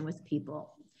interaction with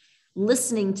people.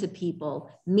 Listening to people,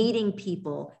 meeting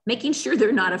people, making sure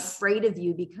they're not afraid of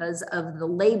you because of the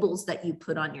labels that you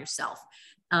put on yourself.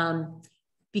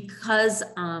 Because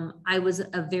I was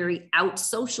a very out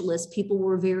socialist, people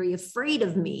were very afraid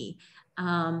of me.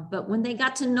 But when they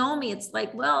got to know me, it's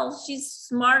like, well, she's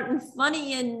smart and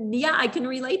funny, and yeah, I can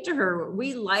relate to her.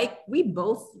 We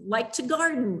both like to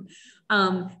garden.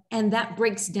 And that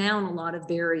breaks down a lot of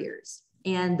barriers.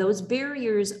 And those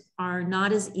barriers are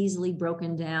not as easily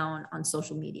broken down on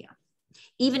social media.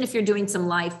 Even if you're doing some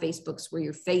live Facebooks where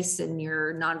your face and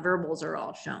your nonverbals are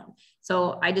all shown.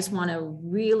 So I just want to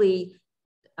really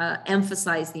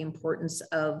emphasize the importance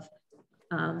of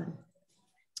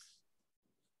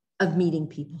meeting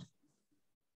people.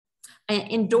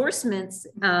 And endorsements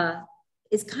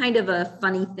is kind of a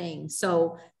funny thing.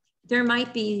 So there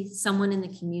might be someone in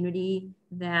the community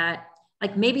that,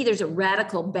 like maybe there's a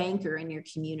radical banker in your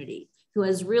community who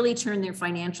has really turned their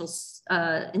financial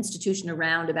institution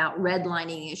around about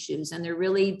redlining issues, and they're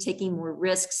really taking more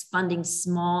risks funding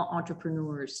small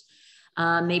entrepreneurs.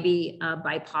 Maybe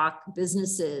BIPOC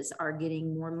businesses are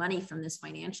getting more money from this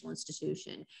financial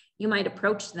institution. You might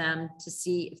approach them to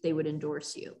see if they would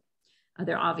endorse you.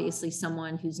 They're obviously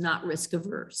someone who's not risk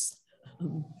averse.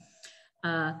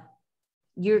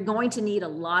 You're going to need a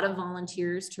lot of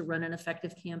volunteers to run an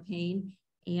effective campaign,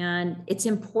 and it's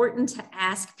important to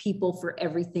ask people for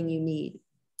everything you need.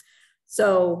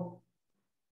 So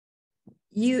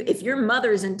if your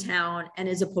mother's in town and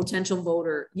is a potential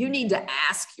voter, you need to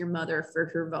ask your mother for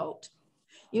her vote.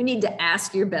 You need to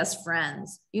ask your best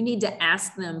friends. You need to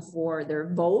ask them for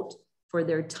their vote, for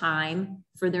their time,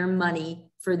 for their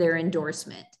money, for their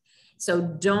endorsement. So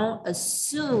don't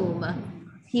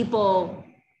assume people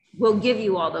will give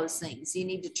you all those things. You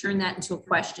need to turn that into a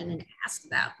question and ask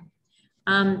them.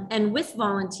 And with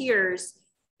volunteers,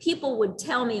 people would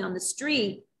tell me on the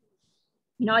street,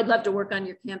 you know, I'd love to work on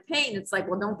your campaign. It's like,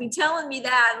 well, don't be telling me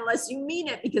that unless you mean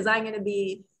it, because I'm going to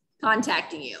be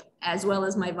contacting you as well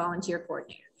as my volunteer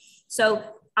coordinator. So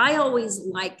I always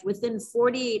liked within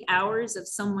 48 hours of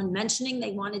someone mentioning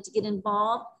they wanted to get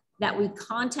involved, that we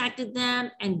contacted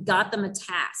them and got them a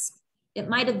task. It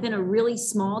might have been a really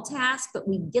small task, but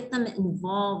we get them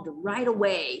involved right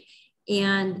away.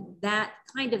 And that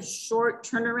kind of short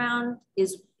turnaround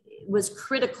was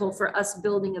critical for us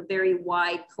building a very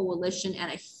wide coalition and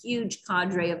a huge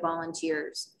cadre of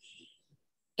volunteers.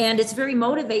 And it's very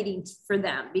motivating for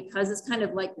them because it's kind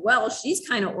of like, well, she's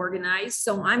kind of organized,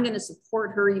 so I'm going to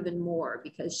support her even more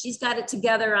because she's got it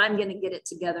together. I'm going to get it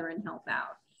together and help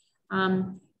out.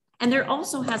 And there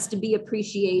also has to be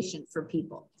appreciation for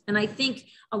people. And I think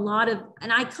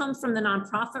and I come from the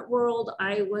nonprofit world.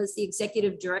 I was the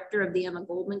executive director of the Emma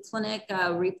Goldman Clinic,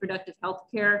 a reproductive health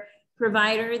care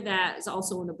provider that is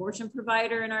also an abortion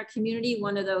provider in our community,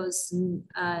 one of those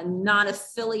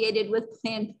non-affiliated with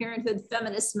Planned Parenthood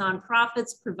feminist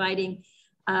nonprofits providing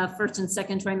first and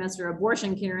second trimester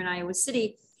abortion care in Iowa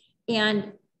City.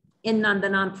 And in the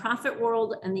nonprofit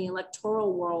world and the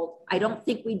electoral world, I don't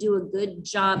think we do a good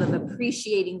job of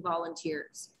appreciating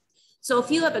volunteers. So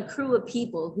if you have a crew of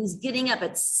people who's getting up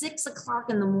at 6 o'clock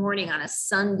in the morning on a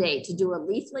Sunday to do a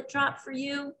leaflet drop for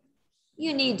you,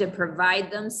 you need to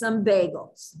provide them some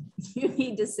bagels. You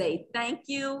need to say thank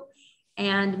you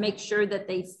and make sure that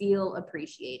they feel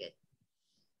appreciated.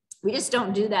 We just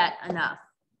don't do that enough.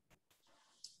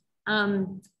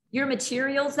 Your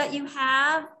materials that you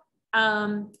have,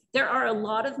 there are a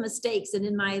lot of mistakes. And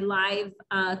in my live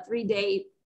 3-day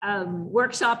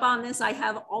workshop on this, I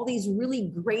have all these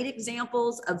really great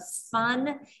examples of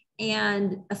fun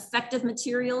and effective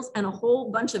materials and a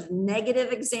whole bunch of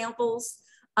negative examples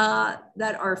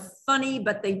that are funny,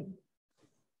 but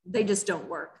they just don't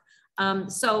work.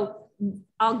 So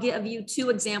I'll give you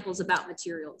 2 examples about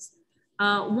materials.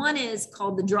 One is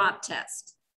called the drop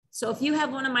test. So if you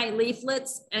have one of my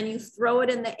leaflets and you throw it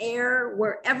in the air,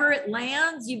 wherever it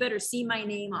lands, you better see my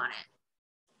name on it.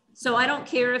 So I don't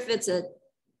care if it's a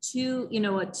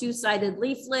 2-sided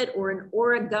leaflet or an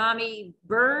origami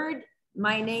bird,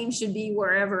 my name should be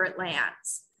wherever it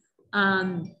lands.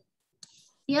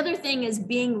 The other thing is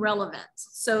being relevant.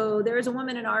 So there's a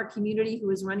woman in our community who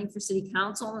was running for city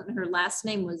council, and her last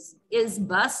name is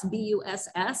Buss,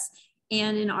 B-U-S-S.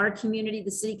 And in our community,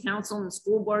 the city council and the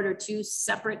school board are two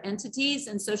separate entities.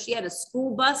 And so she had a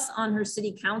school bus on her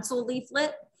city council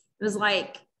leaflet. It was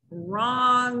like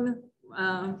wrong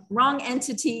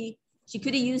entity. She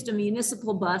could have used a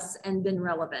municipal bus and been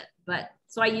relevant, but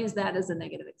so I use that as a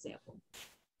negative example.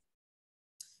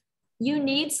 You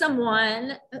need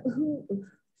someone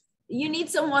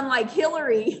like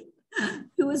Hillary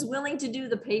who is willing to do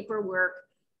the paperwork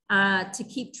to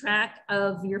keep track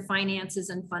of your finances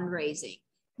and fundraising.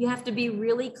 You have to be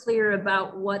really clear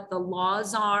about what the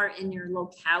laws are in your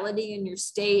locality and your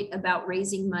state about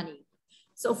raising money.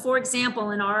 So for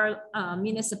example, in our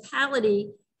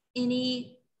municipality,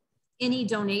 any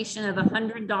donation of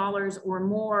 $100 or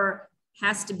more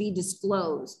has to be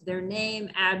disclosed, their name,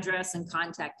 address, and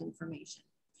contact information.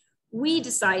 We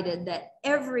decided that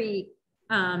every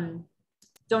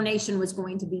donation was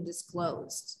going to be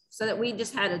disclosed so that we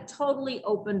just had a totally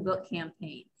open book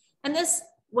campaign. And this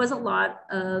was a lot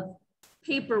of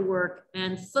paperwork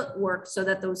and footwork so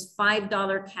that those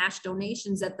 $5 cash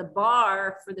donations at the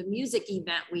bar for the music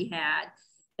event we had,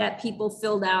 that people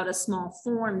filled out a small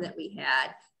form that we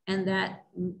had, and that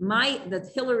the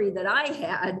Hillary that I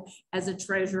had as a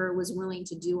treasurer was willing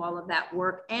to do all of that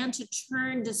work and to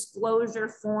turn disclosure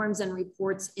forms and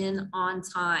reports in on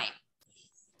time.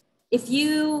 If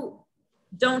you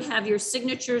don't have your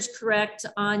signatures correct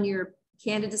on your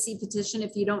candidacy petition,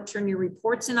 if you don't turn your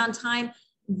reports in on time,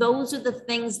 those are the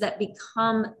things that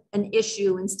become an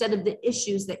issue instead of the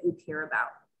issues that you care about.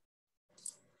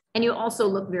 And you also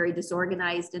look very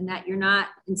disorganized in that you're not,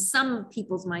 in some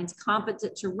people's minds,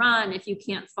 competent to run if you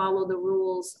can't follow the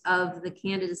rules of the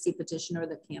candidacy petition or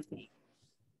the campaign.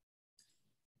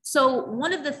 So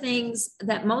one of the things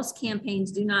that most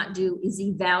campaigns do not do is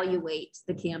evaluate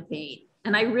the campaign.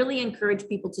 And I really encourage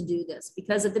people to do this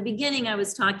because at the beginning I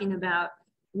was talking about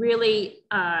really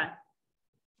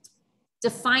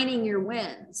defining your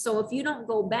win. So if you don't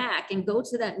go back and go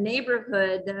to that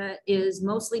neighborhood that is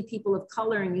mostly people of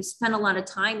color and you spend a lot of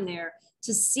time there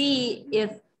to see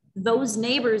if those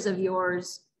neighbors of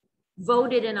yours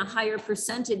voted in a higher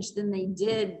percentage than they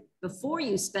did before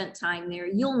you spent time there,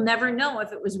 you'll never know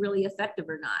if it was really effective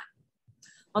or not.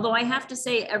 Although I have to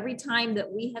say every time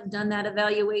that we have done that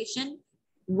evaluation,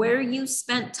 where you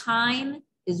spent time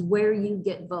is where you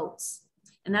get votes.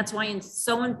 And that's why it's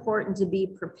so important to be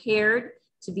prepared,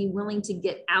 to be willing to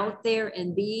get out there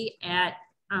and be at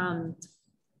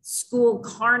school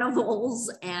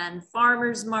carnivals and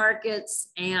farmers markets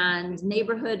and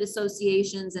neighborhood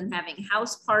associations and having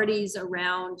house parties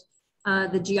around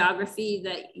the geography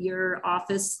that your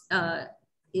office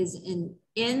is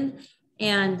in.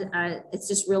 And it's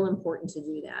just real important to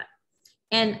do that.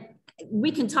 And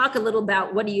we can talk a little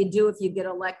about what do you do if you get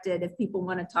elected, if people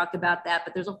want to talk about that,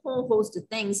 but there's a whole host of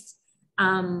things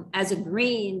as a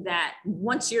Green that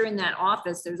once you're in that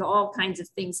office, there's all kinds of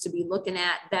things to be looking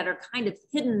at that are kind of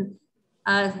hidden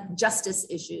justice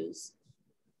issues.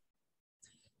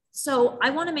 So I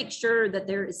want to make sure that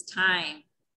there is time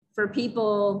for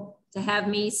people to have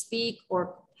me speak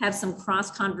or have some cross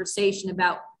conversation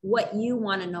about what you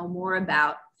want to know more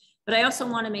about. But I also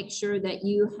want to make sure that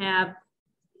you have,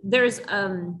 there's, I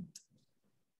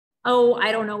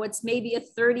don't know, it's maybe a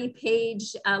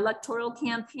 30-page electoral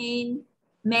campaign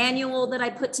manual that I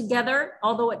put together,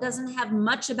 although it doesn't have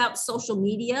much about social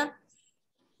media.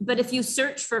 But if you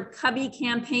search for Kubby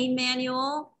campaign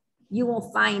manual, you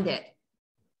will find it.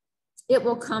 It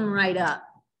will come right up.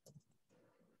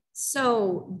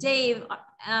 So Dave,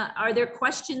 are there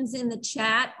questions in the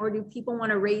chat or do people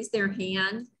want to raise their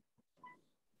hand?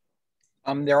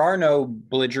 There are no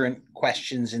belligerent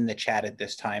questions in the chat at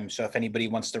this time. So if anybody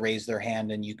wants to raise their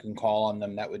hand and you can call on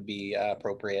them, that would be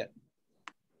appropriate.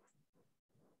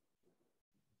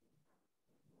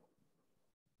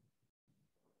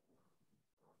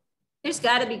 There's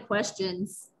got to be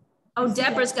questions. Oh,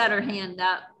 Deborah's got her hand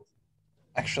up.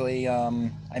 Actually,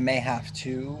 I may have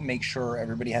to make sure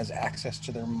everybody has access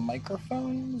to their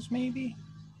microphones, maybe.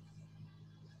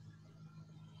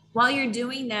 While you're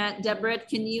doing that, Deborah,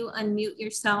 can you unmute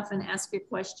yourself and ask your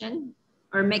question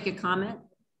or make a comment?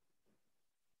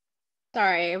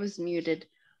 Sorry, I was muted.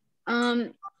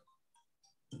 I've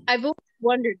always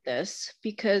wondered this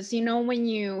because, you know, when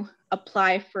you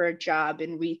apply for a job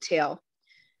in retail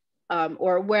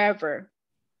or wherever,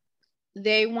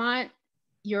 they want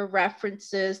your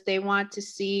references, they want to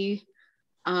see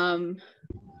what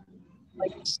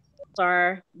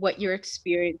your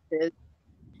experience is. And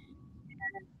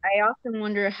I often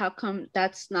wonder how come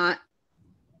that's not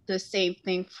the same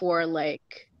thing for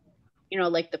like, you know,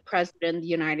 like the president of the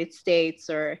United States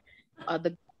or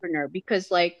the governor, because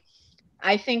like,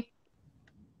 I think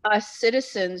us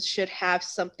citizens should have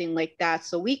something like that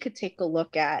so we could take a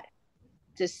look at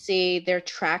to see their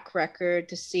track record,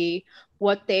 to see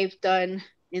what they've done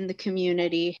in the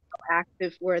community, how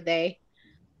active were they,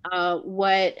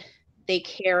 what they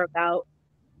care about,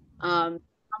 how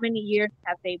many years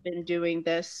have they been doing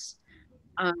this?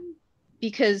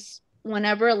 Because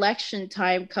whenever election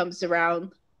time comes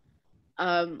around,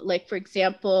 like for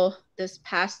example, this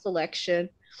past election,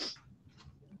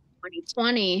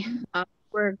 2020,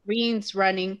 where Green's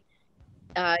running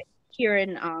here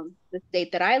in the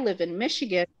state that I live in,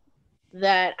 Michigan,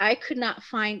 that I could not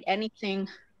find anything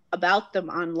about them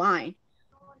online.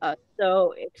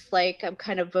 So it's like I'm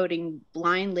kind of voting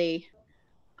blindly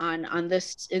on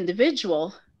this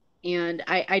individual, and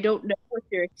I don't know what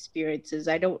their experience is.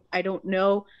 I don't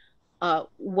know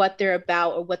what they're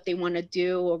about or what they want to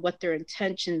do or what their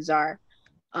intentions are.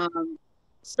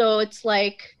 So it's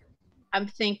like I'm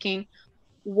thinking,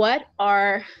 what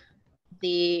are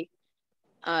the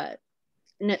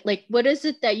like what is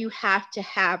it that you have to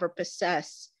have or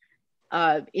possess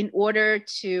in order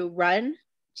to run?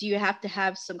 Do you have to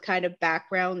have some kind of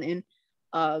background in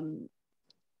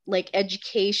like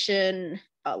education,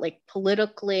 like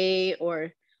politically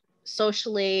or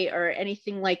socially or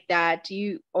anything like that? Do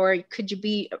you, or could you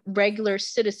be a regular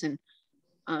citizen?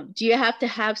 Do you have to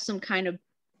have some kind of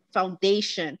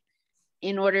foundation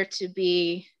in order to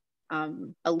be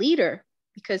a leader?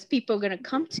 Because people are going to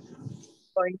come to you,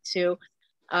 going to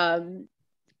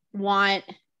want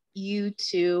you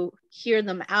to hear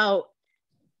them out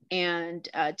and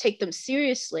take them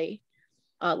seriously.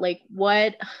 Like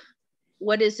what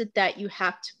is it that you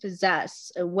have to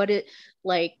possess? What do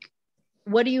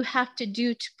you have to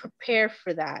do to prepare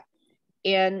for that?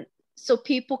 And so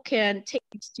people can take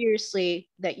you seriously,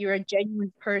 that you're a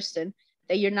genuine person,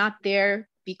 that you're not there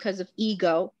because of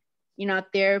ego, you're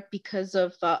not there because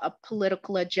of a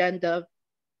political agenda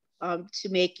to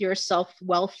make yourself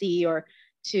wealthy or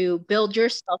to build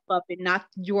yourself up, and not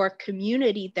your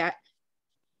community that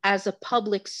as a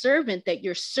public servant that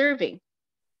you're serving.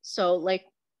 So like,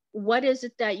 what is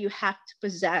it that you have to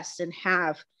possess and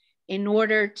have in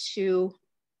order to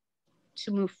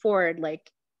move forward, like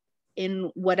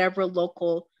in whatever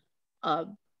local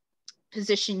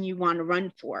position you want to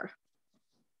run for?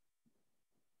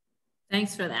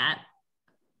 Thanks for that.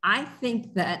 I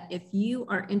think that if you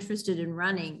are interested in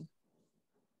running,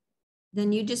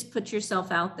 then you just put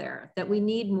yourself out there, that we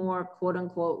need more quote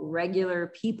unquote regular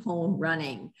people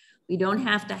running. We don't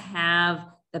have to have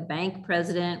the bank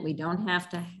president. We don't have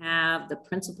to have the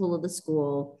principal of the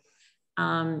school.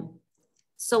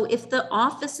 So if the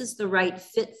office is the right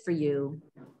fit for you,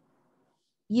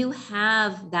 you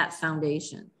have that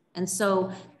foundation. And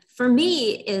so for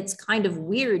me, it's kind of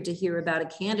weird to hear about a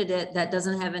candidate that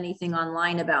doesn't have anything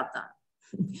online about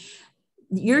them.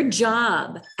 Your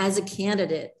job as a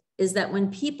candidate is that when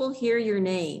people hear your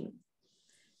name,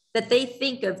 that they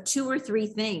think of 2 or 3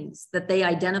 things that they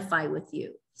identify with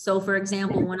you. So for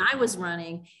example, when I was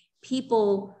running,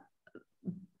 people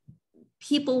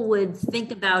would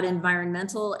think about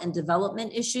environmental and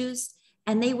development issues,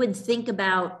 and they would think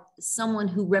about someone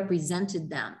who represented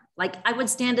them. Like I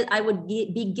would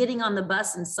be getting on the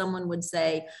bus and someone would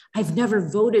say, I've never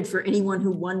voted for anyone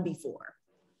who won before,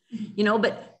 you know,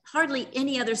 but hardly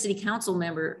any other city council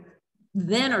member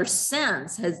then or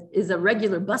since is a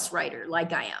regular bus rider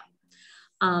like I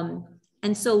am.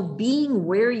 And so being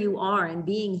where you are and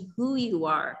being who you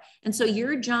are. And so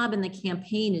your job in the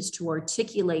campaign is to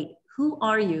articulate, who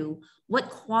are you? What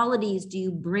qualities do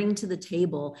you bring to the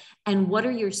table? And what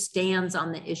are your stands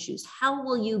on the issues? How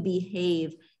will you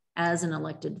behave as an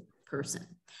elected person?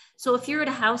 So if you're at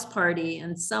a house party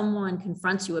and someone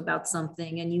confronts you about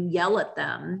something and you yell at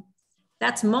them,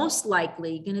 that's most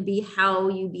likely going to be how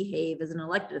you behave as an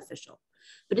elected official.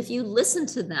 But if you listen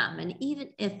to them, and even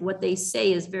if what they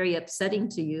say is very upsetting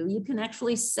to you, you can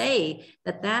actually say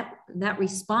that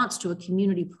response to a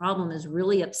community problem is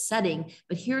really upsetting,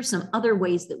 but here are some other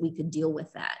ways that we could deal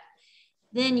with that.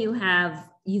 Then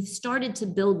you've started to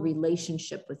build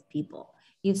relationship with people.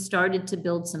 You've started to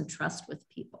build some trust with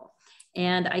people.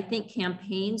 And I think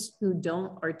campaigns who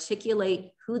don't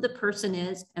articulate who the person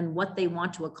is and what they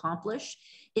want to accomplish,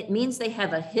 it means they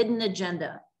have a hidden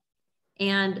agenda.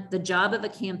 And the job of a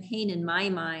campaign, in my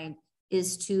mind,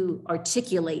 is to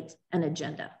articulate an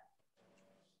agenda.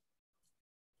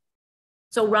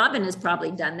 So Robin has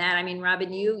probably done that. I mean,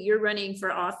 Robin, you're running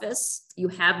for office. You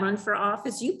have run for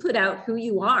office. You put out who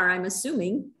you are, I'm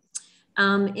assuming,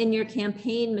 in your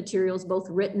campaign materials, both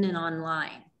written and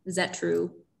online. Is that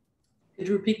true? Could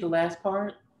you repeat the last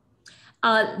part?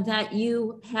 That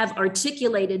you have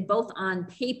articulated both on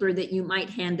paper that you might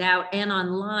hand out and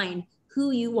online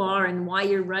who you are and why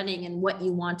you're running and what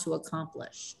you want to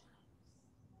accomplish.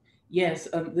 Yes,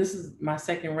 this is my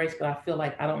second race, but I feel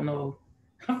like I don't know.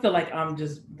 I feel like I'm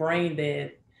just brain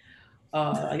dead.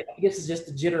 I guess it's just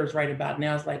the jitters right about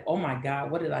now. It's like, oh my God,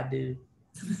 what did I do?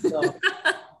 So,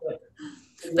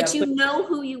 but you know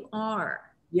who you are,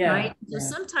 yeah, right? So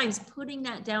sometimes putting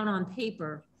that down on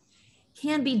paper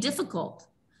can be difficult.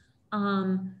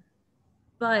 But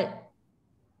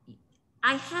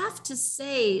I have to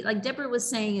say, like Deborah was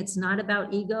saying, it's not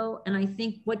about ego. And I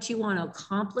think what you want to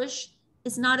accomplish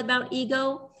is not about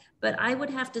ego. But I would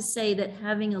have to say that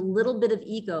having a little bit of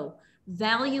ego,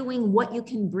 valuing what you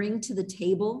can bring to the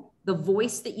table, the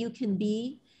voice that you can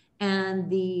be, and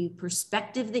the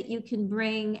perspective that you can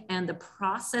bring, and the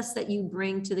process that you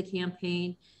bring to the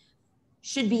campaign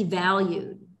should be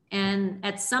valued. And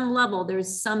at some level,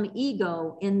 there's some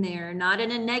ego in there, not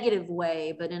in a negative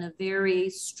way, but in a very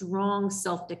strong,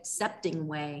 self-accepting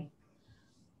way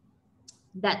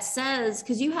that says,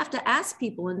 because you have to ask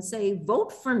people and say,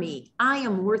 vote for me. I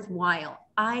am worthwhile.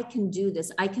 I can do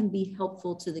this. I can be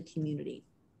helpful to the community.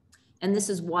 And this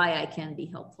is why I can be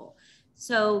helpful.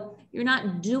 So you're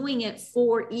not doing it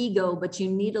for ego, but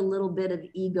you need a little bit of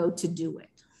ego to do it.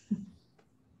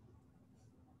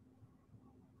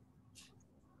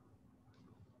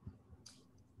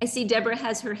 I see Deborah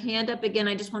has her hand up again.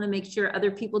 I just want to make sure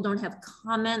other people don't have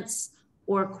comments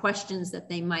or questions that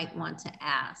they might want to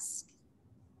ask.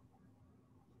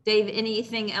 Dave,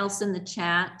 anything else in the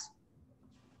chat?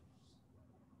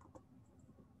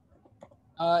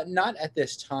 Not at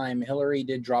this time. Hillary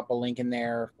did drop a link in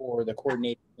there for the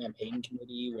coordinated campaign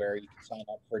committee where you can sign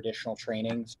up for additional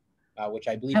trainings, which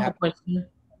I believe have a question. If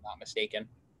I'm not mistaken.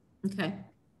 Okay.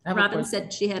 Robin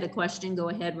said she had a question. Go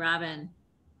ahead, Robin.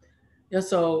 Yeah,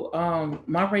 so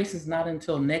my race is not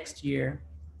until next year,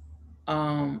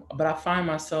 but I find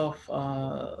myself,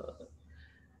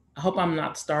 I hope I'm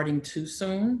not starting too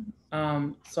soon.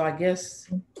 So I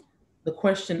guess the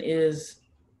question is,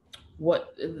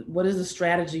 what is the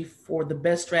strategy for the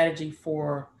best strategy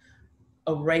for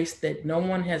a race that no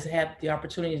one has had the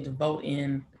opportunity to vote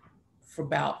in for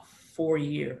about 4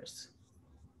 years?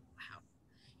 Wow.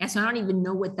 Yeah, so I don't even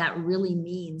know what that really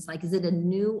means. Like, is it a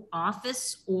new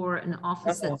office or an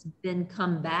office that's been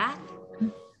come back?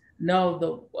 No, the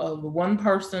one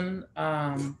person,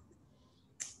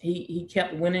 he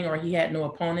kept winning, or he had no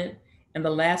opponent. And the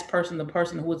last person, the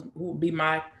person who would be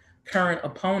my current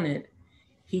opponent,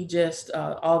 he just,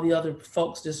 all the other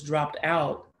folks just dropped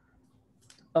out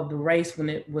of the race when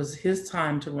it was his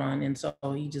time to run. And so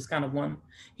he just kind of won.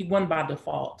 He won by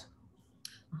default.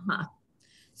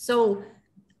 So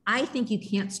I think you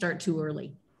can't start too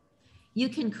early. You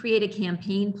can create a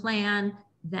campaign plan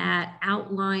that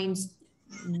outlines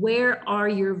where are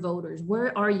your voters?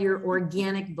 Where are your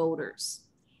organic voters?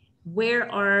 Where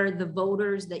are the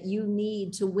voters that you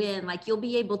need to win? Like, you'll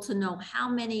be able to know how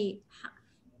many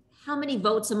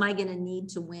votes am I going to need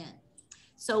to win?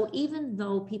 So even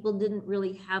though people didn't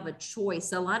really have a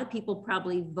choice, a lot of people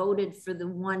probably voted for the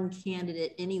one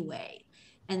candidate anyway.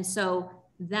 And so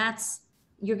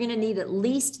you're going to need at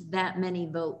least that many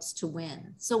votes to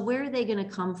win. So where are they going to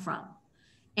come from?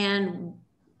 And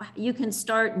you can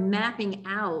start mapping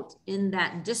out in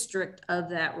that district of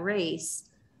that race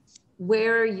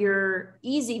where your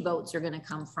easy votes are going to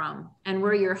come from and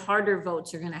where your harder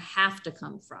votes are going to have to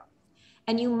come from.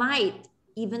 And you might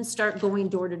even start going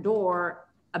door to door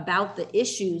about the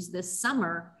issues this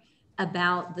summer,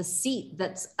 about the seat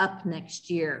that's up next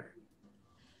year.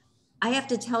 I have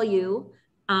to tell you,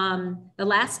 the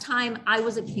last time I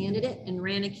was a candidate and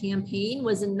ran a campaign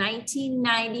was in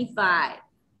 1995.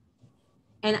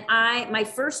 And my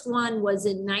first one was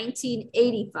in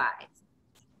 1985.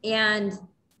 And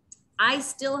I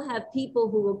still have people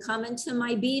who will come into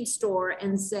my bead store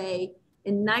and say,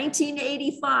 in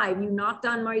 1985, you knocked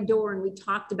on my door and we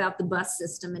talked about the bus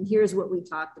system, and here's what we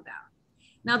talked about.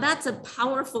 Now that's a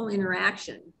powerful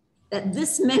interaction that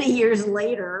this many years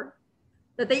later,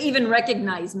 that they even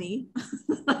recognize me,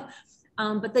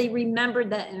 but they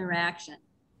remembered that interaction.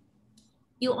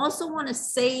 You also want to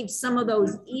save some of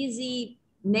those easy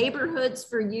neighborhoods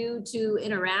for you to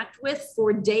interact with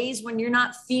for days when you're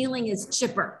not feeling as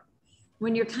chipper,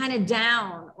 when you're kind of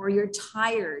down or you're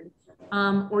tired,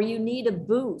 or you need a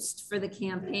boost for the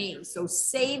campaign. So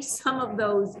save some of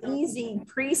those easy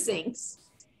precincts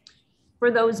for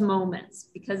those moments,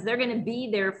 because they're going to be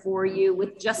there for you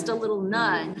with just a little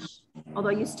nudge, although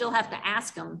you still have to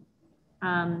ask them.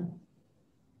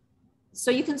 So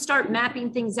you can start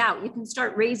mapping things out. You can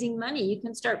start raising money. You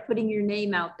can start putting your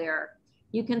name out there.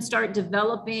 You can start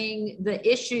developing the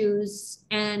issues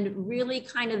and really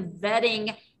kind of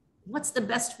vetting what's the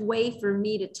best way for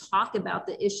me to talk about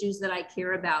the issues that I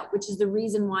care about, which is the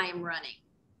reason why I'm running.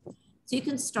 So you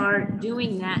can start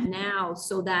doing that now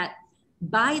so that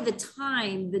by the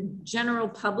time the general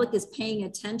public is paying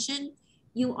attention,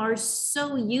 you are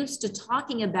so used to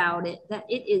talking about it that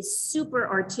it is super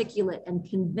articulate and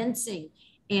convincing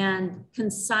and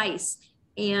concise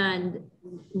and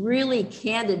really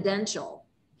candidential.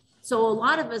 So a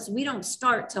lot of us, we don't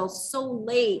start till so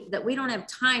late that we don't have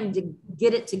time to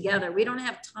get it together. We don't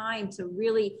have time to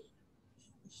really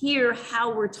hear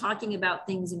how we're talking about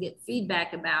things and get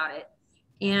feedback about it.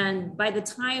 And by the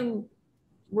time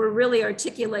we're really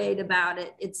articulate about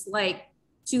it, it's like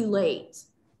too late.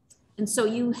 And so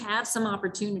you have some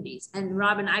opportunities. And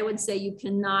Robin, I would say you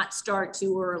cannot start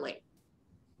too early.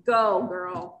 Go,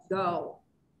 girl, go.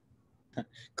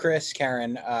 Chris,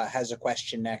 Karen has a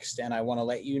question next, and I want to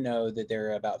let you know that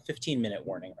there are about 15-minute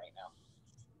warning right now.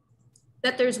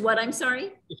 That there's what, I'm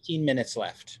sorry? 15 minutes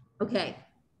left. Okay.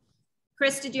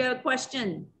 Chris, did you have a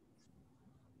question?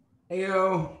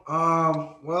 Heyo.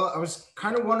 Well, I was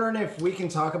kind of wondering if we can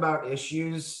talk about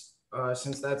issues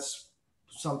since that's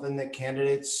something that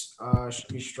candidates should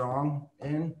be strong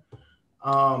in.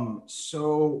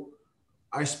 So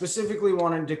I specifically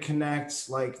wanted to connect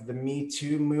like the Me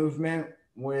Too movement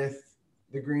with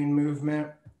the Green movement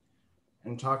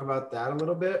and talk about that a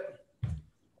little bit.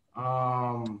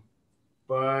 Yeah,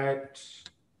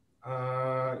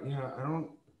 I don't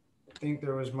think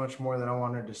there was much more that I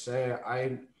wanted to say.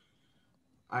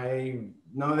 I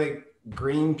know that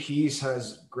Greenpeace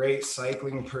has great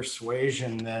cycling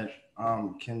persuasion that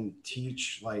can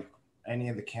teach like any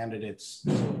of the candidates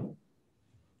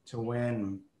to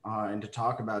win and to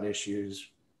talk about issues.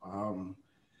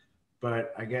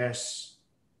 But I guess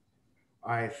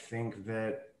I think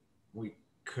that we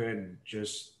could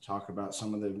just talk about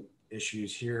some of the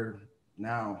issues here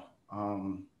now,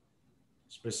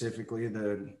 specifically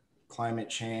the climate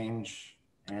change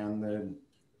and the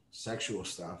sexual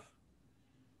stuff.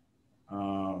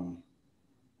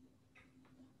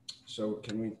 So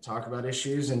can we talk about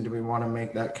issues, and do we want to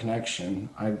make that connection?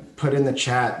 I put in the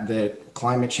chat that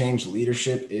climate change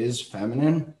leadership is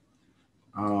feminine.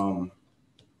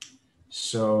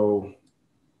 So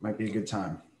might be a good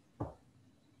time.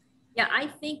 Yeah, I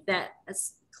think that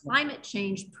as climate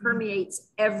change permeates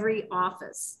every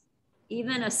office,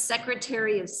 even a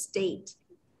Secretary of State,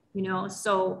 you know,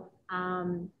 so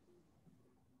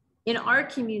in our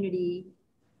community,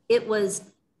 it was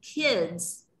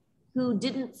kids who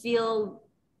didn't feel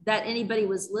that anybody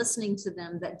was listening to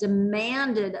them that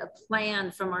demanded a plan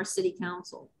from our city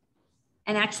council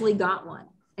and actually got one,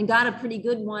 and got a pretty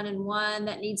good one, and one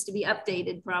that needs to be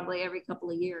updated probably every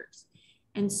couple of years.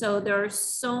 And so there are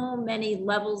so many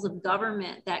levels of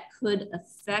government that could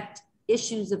affect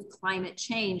issues of climate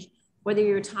change, whether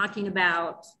you're talking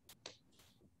about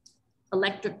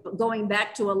going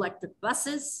back to electric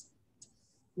buses,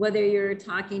 whether you're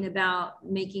talking about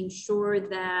making sure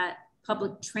that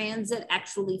public transit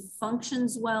actually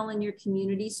functions well in your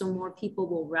community so more people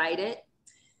will ride it,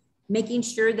 making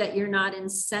sure that you're not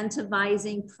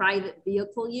incentivizing private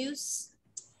vehicle use,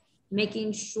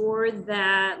 making sure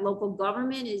that local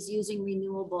government is using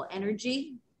renewable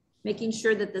energy, making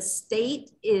sure that the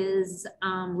state is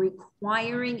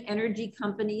requiring energy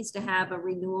companies to have a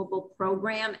renewable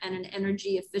program and an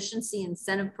energy efficiency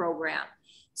incentive program.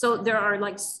 So there are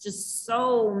like just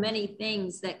so many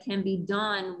things that can be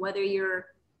done, whether you're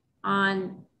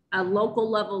on a local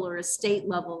level or a state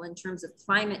level in terms of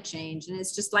climate change. And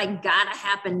it's just like gotta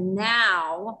happen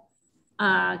now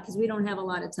because we don't have a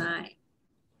lot of time.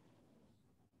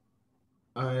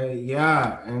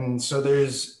 Yeah, and so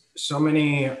there's so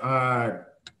many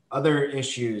other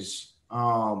issues,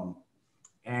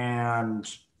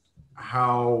 and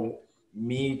how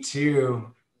Me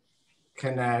Too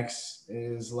connects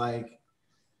is like,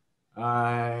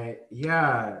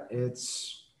 yeah,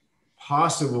 it's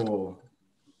possible.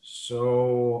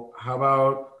 So how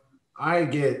about I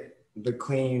get the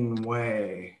clean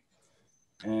way?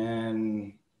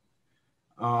 And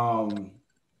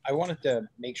I wanted to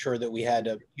make sure that we had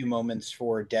a few moments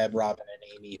for Deb, Robin, and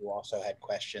Amy, who also had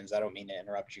questions. I don't mean to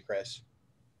interrupt you, Chris.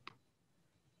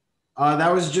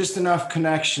 That was just enough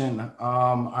connection.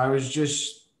 I was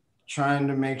just trying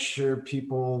to make sure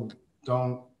people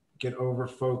don't get over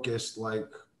focused like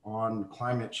on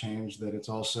climate change, that it's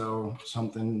also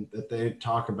something that they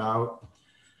talk about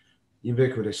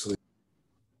ubiquitously.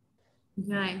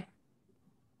 Okay.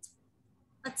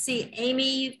 Let's see,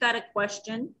 Amy, you've got a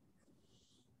question.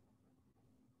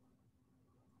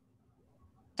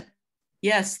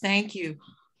 Yes, thank you.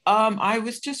 I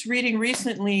was just reading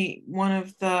recently one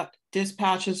of the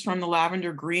dispatches from the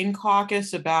Lavender Green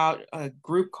Caucus about a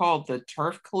group called the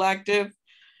Turf Collective,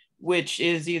 which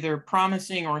is either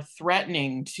promising or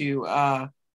threatening to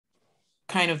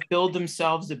kind of build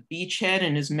themselves a beachhead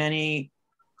in as many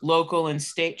local and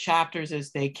state chapters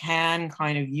as they can,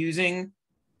 kind of using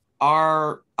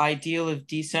our ideal of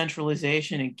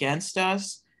decentralization against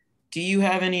us. Do you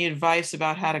have any advice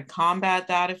about how to combat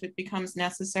that if it becomes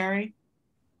necessary?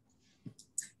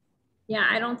 Yeah,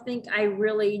 I don't think I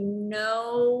really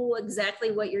know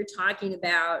exactly what you're talking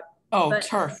about. Oh,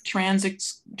 TERF,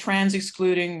 trans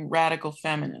excluding radical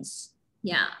feminists.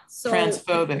 Yeah, so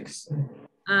transphobics.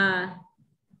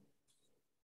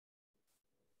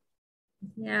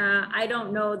 Yeah, I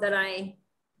don't know that I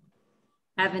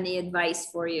have any advice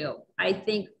for you. I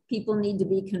think people need to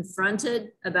be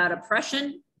confronted about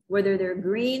oppression, whether they're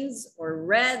Greens or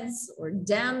Reds or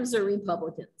Dems or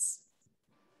Republicans.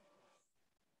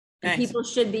 And people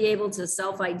should be able to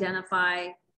self-identify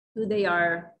who they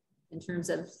are in terms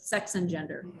of sex and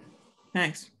gender.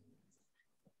 Thanks.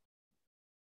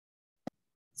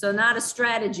 So not a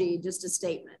strategy, just a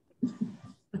statement.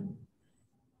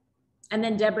 And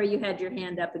then Deborah, you had your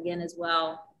hand up again as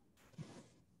well.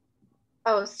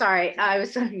 Oh, sorry, I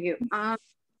was on mute.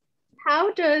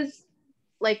 How does,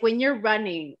 like when you're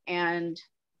running and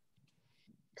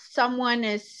someone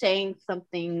is saying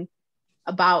something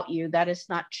about you that is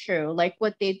not true, like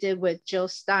what they did with Jill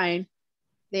Stein,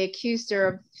 they accused her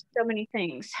of so many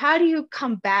things. How do you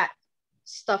combat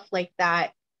stuff like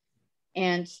that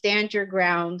and stand your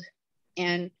ground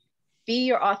and be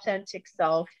your authentic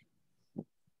self,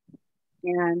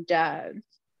 and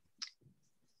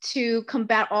to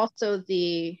combat also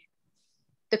the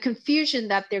confusion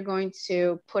that they're going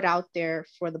to put out there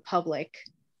for the public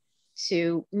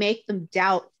to make them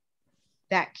doubt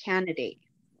that candidate,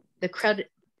 the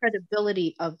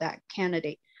credibility of that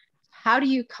candidate? How do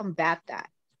you combat that?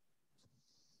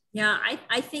 Yeah,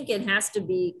 I think it has to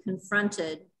be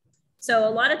confronted. So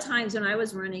a lot of times when I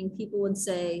was running, people would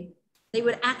say, they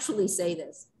would actually say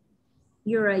this: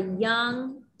 you're a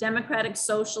young democratic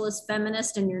socialist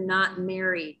feminist and you're not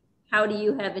married. How do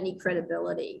you have any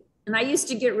credibility? And I used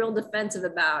to get real defensive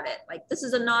about it. Like, this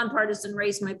is a nonpartisan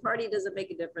race. My party doesn't make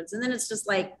a difference. And then it's just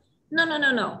like, no, no,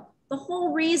 no, no. The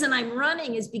whole reason I'm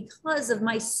running is because of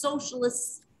my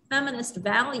socialist feminist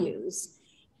values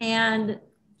and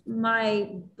my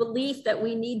belief that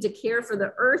we need to care for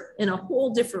the earth in a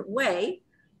whole different way.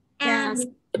 And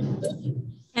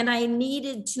I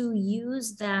needed to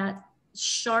use that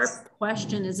sharp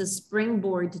question as a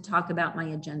springboard to talk about my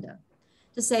agenda,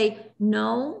 to say,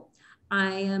 no,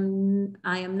 I am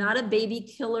not a baby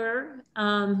killer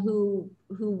who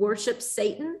worships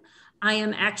Satan. I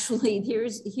am actually,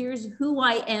 here's who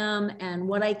I am and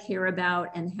what I care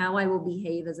about and how I will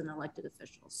behave as an elected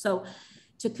official. So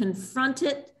to confront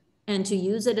it and to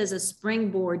use it as a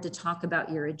springboard to talk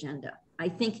about your agenda. I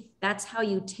think that's how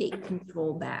you take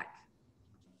control back.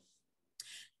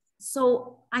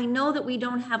 So I know that we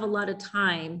don't have a lot of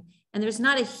time and there's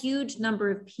not a huge number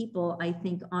of people, I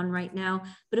think, on right now,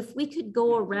 but if we could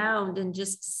go around and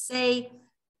just say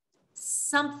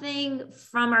something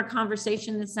from our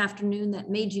conversation this afternoon that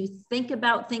made you think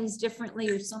about things differently,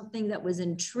 or something that was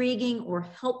intriguing or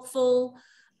helpful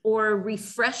or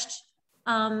refreshed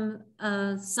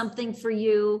something for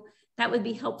you, that would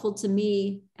be helpful to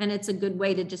me. And it's a good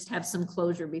way to just have some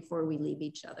closure before we leave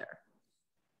each other.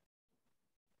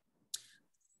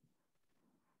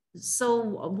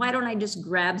 So why don't I just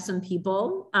grab some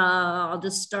people? I'll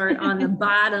just start on the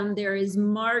bottom. There is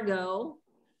Margot.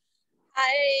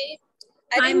 Hi.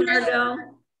 Hi, Margot.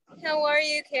 How are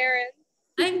you, Karen?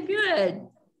 I'm good.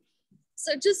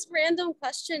 So just random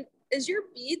question. Is your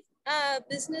bead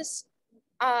business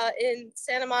in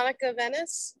Santa Monica,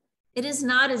 Venice? It is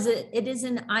not. It is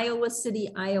in Iowa City,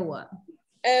 Iowa.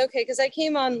 Okay, because I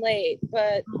came on late,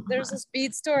 but there's this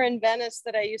bead store in Venice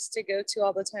that I used to go to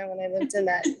all the time when I lived in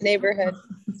that neighborhood,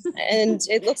 and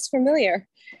it looks familiar.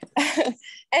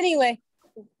 Anyway,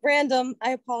 random,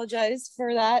 I apologize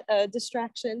for that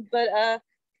distraction, but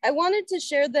I wanted to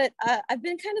share that I've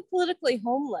been kind of politically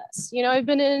homeless. You know, I've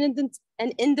been an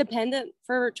independent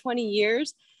for 20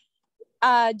 years.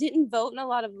 Didn't vote in a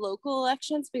lot of local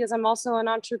elections because I'm also an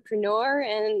entrepreneur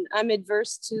and I'm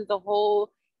adverse to the whole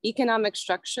economic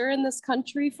structure in this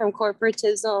country, from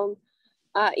corporatism,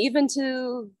 even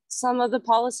to some of the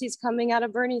policies coming out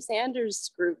of Bernie Sanders'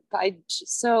 group.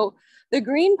 So the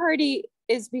Green Party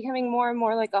is becoming more and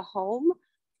more like a home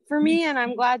for me, and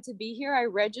I'm glad to be here. I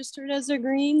registered as a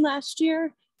Green last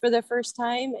year for the first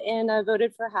time, and I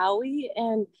voted for Howie,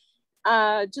 and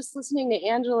just listening to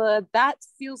Angela, that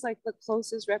feels like the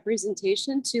closest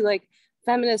representation to like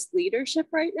feminist leadership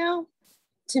right now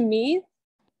to me.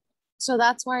 So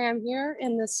that's why I'm here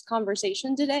in this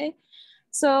conversation today.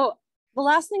 So the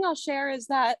last thing I'll share is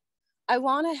that I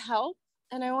want to help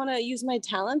and I want to use my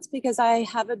talents because I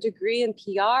have a degree in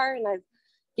PR and I've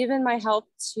given my help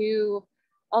to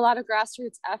a lot of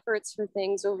grassroots efforts for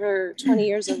things over 20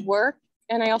 years of work.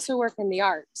 And I also work in the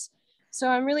arts. So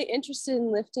I'm really interested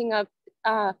in lifting up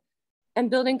and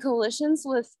building coalitions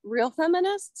with real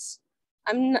feminists.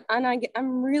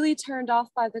 I'm really turned off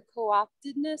by the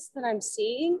co-optedness that I'm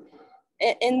seeing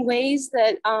in ways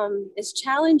that is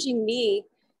challenging me.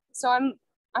 So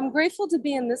I'm grateful to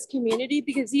be in this community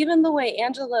because even the way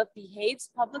Angela behaves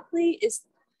publicly is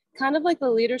kind of like the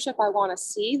leadership I want to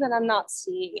see that I'm not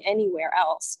seeing anywhere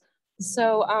else.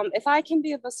 So if I can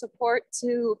be of a support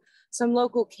to some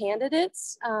local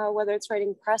candidates, whether it's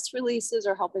writing press releases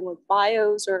or helping with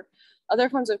bios or other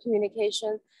forms of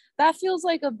communication, that feels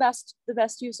like the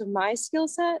best use of my skill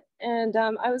set. And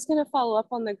I was going to follow up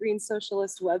on the Green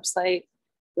Socialist website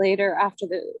later after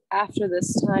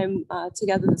this time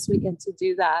together this weekend to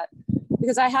do that,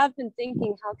 because I have been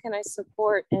thinking, how can I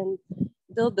support and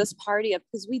build this party up?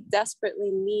 Because we desperately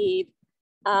need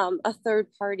a third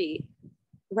party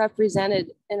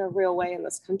represented in a real way in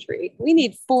this country. We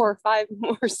need 4 or 5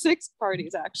 more, 6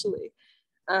 parties actually.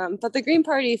 But the Green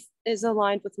Party is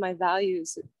aligned with my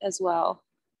values as well.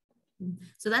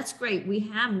 So that's great. We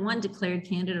have one declared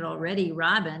candidate already,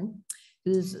 Robin,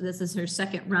 this is her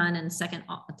second run and second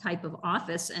type of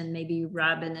office. And maybe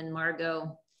Robin and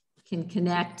Margot can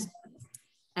connect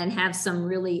and have some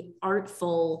really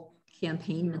artful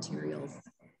campaign materials.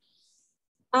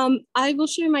 I will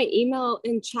share my email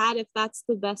in chat if that's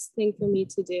the best thing for me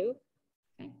to do.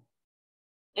 Okay.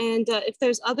 And if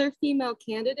there's other female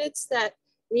candidates that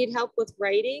need help with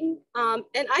writing, and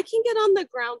I can get on the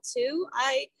ground too.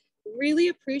 I really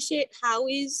appreciate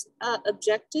Howie's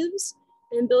objectives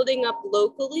in building up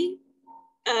locally,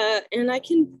 and I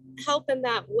can help in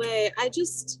that way. I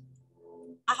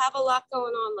have a lot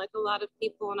going on like a lot of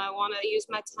people, and I want to use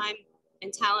my time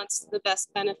and talents to the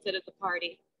best benefit of the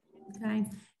party. Okay,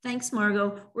 thanks,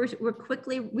 Margot.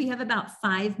 We have about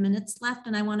 5 minutes left,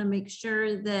 and I want to make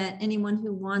sure that anyone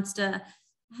who wants to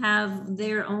have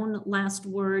their own last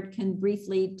word can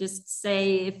briefly just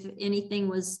say if anything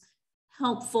was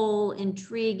helpful,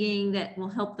 intriguing, that will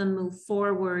help them move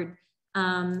forward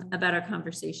about our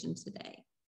conversation today.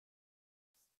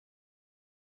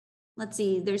 Let's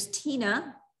see, there's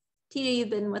Tina. Tina, you've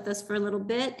been with us for a little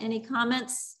bit. Any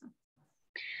comments?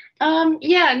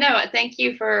 Yeah, no, thank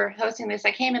you for hosting this.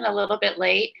 I came in a little bit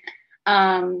late.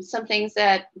 Some things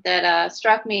that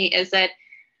struck me is that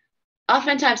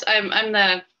oftentimes I'm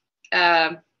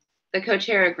the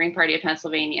co-chair of Green Party of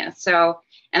Pennsylvania. So,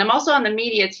 and I'm also on the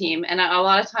media team. And a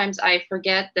lot of times I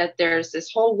forget that there's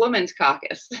this whole women's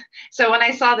caucus. So when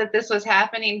I saw that this was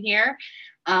happening here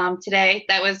today,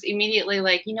 that was immediately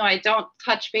like, you know, I don't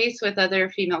touch base with other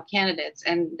female candidates.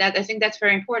 And that I think that's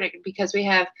very important because we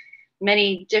have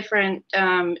many different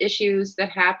issues that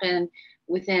happen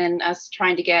within us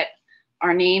trying to get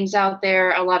our names out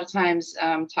there. A lot of times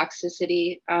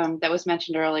toxicity that was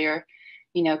mentioned earlier,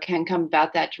 you know, can come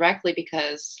about that directly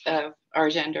because of our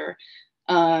gender.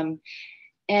 And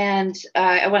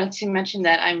I wanted to mention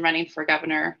that I'm running for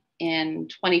governor in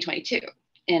 2022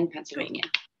 in Pennsylvania.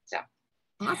 So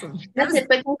awesome. That's it.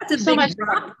 But that's so much.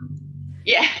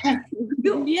 Yeah.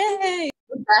 Yay.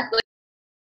 Exactly.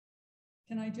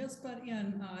 Can I just butt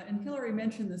in, and Hillary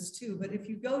mentioned this too, but if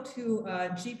you go to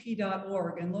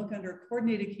gp.org and look under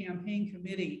Coordinated Campaign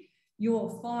Committee, you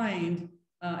will find,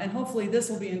 and hopefully this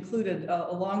will be included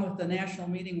along with the national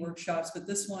meeting workshops, but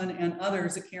this one and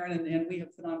others that Karen and we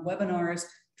have put on webinars,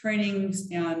 trainings,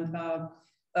 and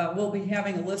we'll be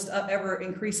having a list of ever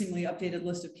increasingly updated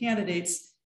list of candidates,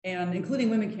 and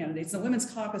including women candidates. The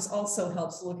Women's Caucus also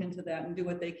helps look into that and do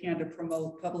what they can to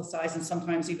promote, publicize, and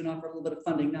sometimes even offer a little bit of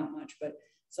funding, not much, but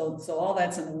so all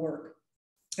that's in the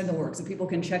works, and people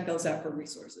can check those out for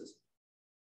resources.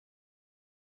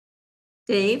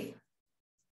 Dave?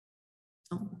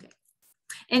 Oh, okay.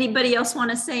 Anybody else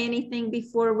want to say anything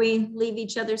before we leave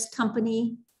each other's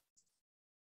company?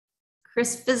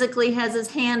 Chris physically has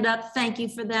his hand up. Thank you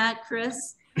for that,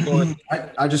 Chris.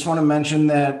 I just want to mention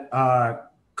that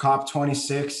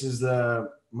COP26 is the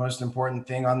most important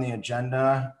thing on the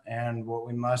agenda. And what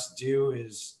we must do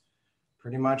is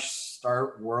pretty much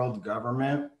start world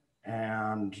government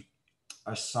and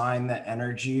assign the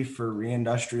energy for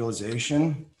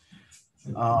reindustrialization.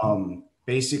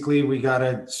 Basically, we got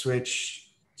to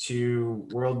switch to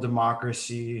world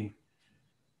democracy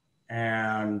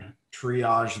and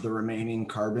triage the remaining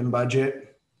carbon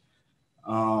budget.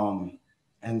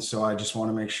 And so I just want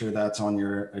to make sure that's on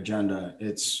your agenda.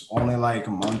 It's only like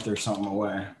a month or something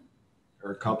away,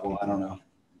 or a couple, I don't know.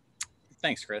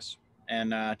 Thanks, Chris.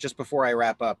 And just before I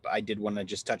wrap up, I did want to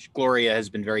just touch, Gloria has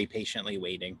been very patiently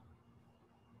waiting.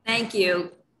 Thank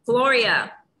you.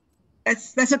 Gloria.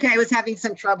 That's okay. I was having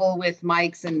some trouble with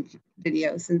mics and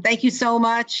videos. And thank you so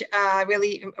much. I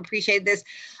really appreciate this.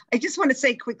 I just want to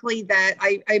say quickly that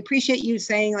I appreciate you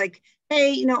saying like,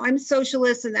 hey, you know, I'm a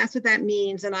socialist and that's what that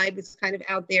means. And I was kind of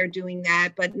out there doing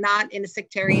that, but not in a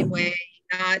sectarian way,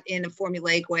 not in a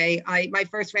formulaic way. My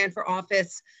first ran for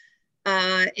office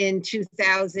in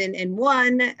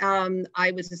 2001.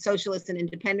 I was a socialist and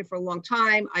independent for a long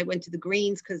time. I went to the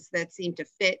Greens because that seemed to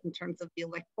fit in terms of the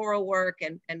electoral work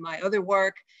and my other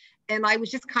work. And I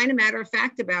was just kind of matter of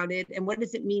fact about it. And what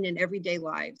does it mean in everyday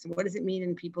lives? And what does it mean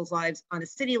in people's lives on a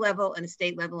city level and a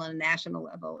state level and a national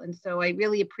level? And so I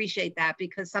really appreciate that,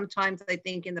 because sometimes I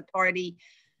think in the party,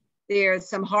 there's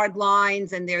some hard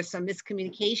lines and there's some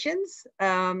miscommunications.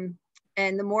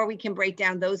 And the more we can break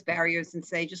down those barriers and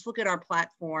say, just look at our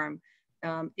platform.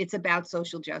 It's about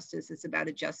social justice. It's about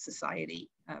a just society.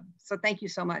 So thank you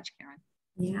so much, Karen.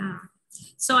 Yeah.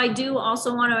 So I do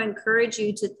also want to encourage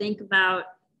you to think about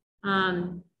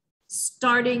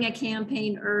starting a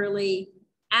campaign early,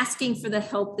 asking for the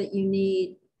help that you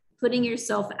need, putting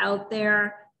yourself out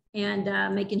there,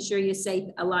 and making sure you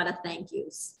say a lot of thank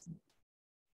yous.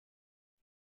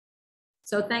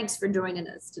 So thanks for joining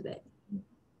us today.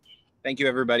 Thank you,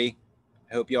 everybody.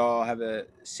 I hope you all have a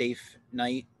safe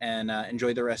night and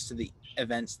enjoy the rest of the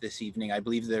events this evening. I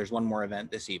believe there's one more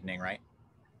event this evening, right?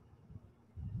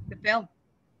 The film.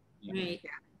 Right.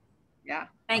 Yeah.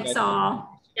 Thanks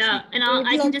all. Yeah, and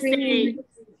I can just say,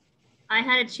 I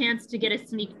had a chance to get a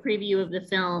sneak preview of the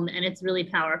film, and it's really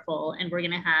powerful. And we're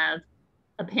gonna have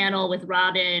a panel with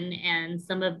Robin and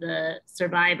some of the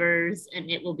survivors, and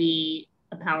it will be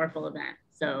a powerful event.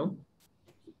 So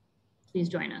please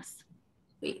join us.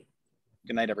 Sweet.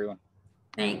 Good night, everyone.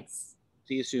 Thanks.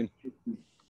 See you soon.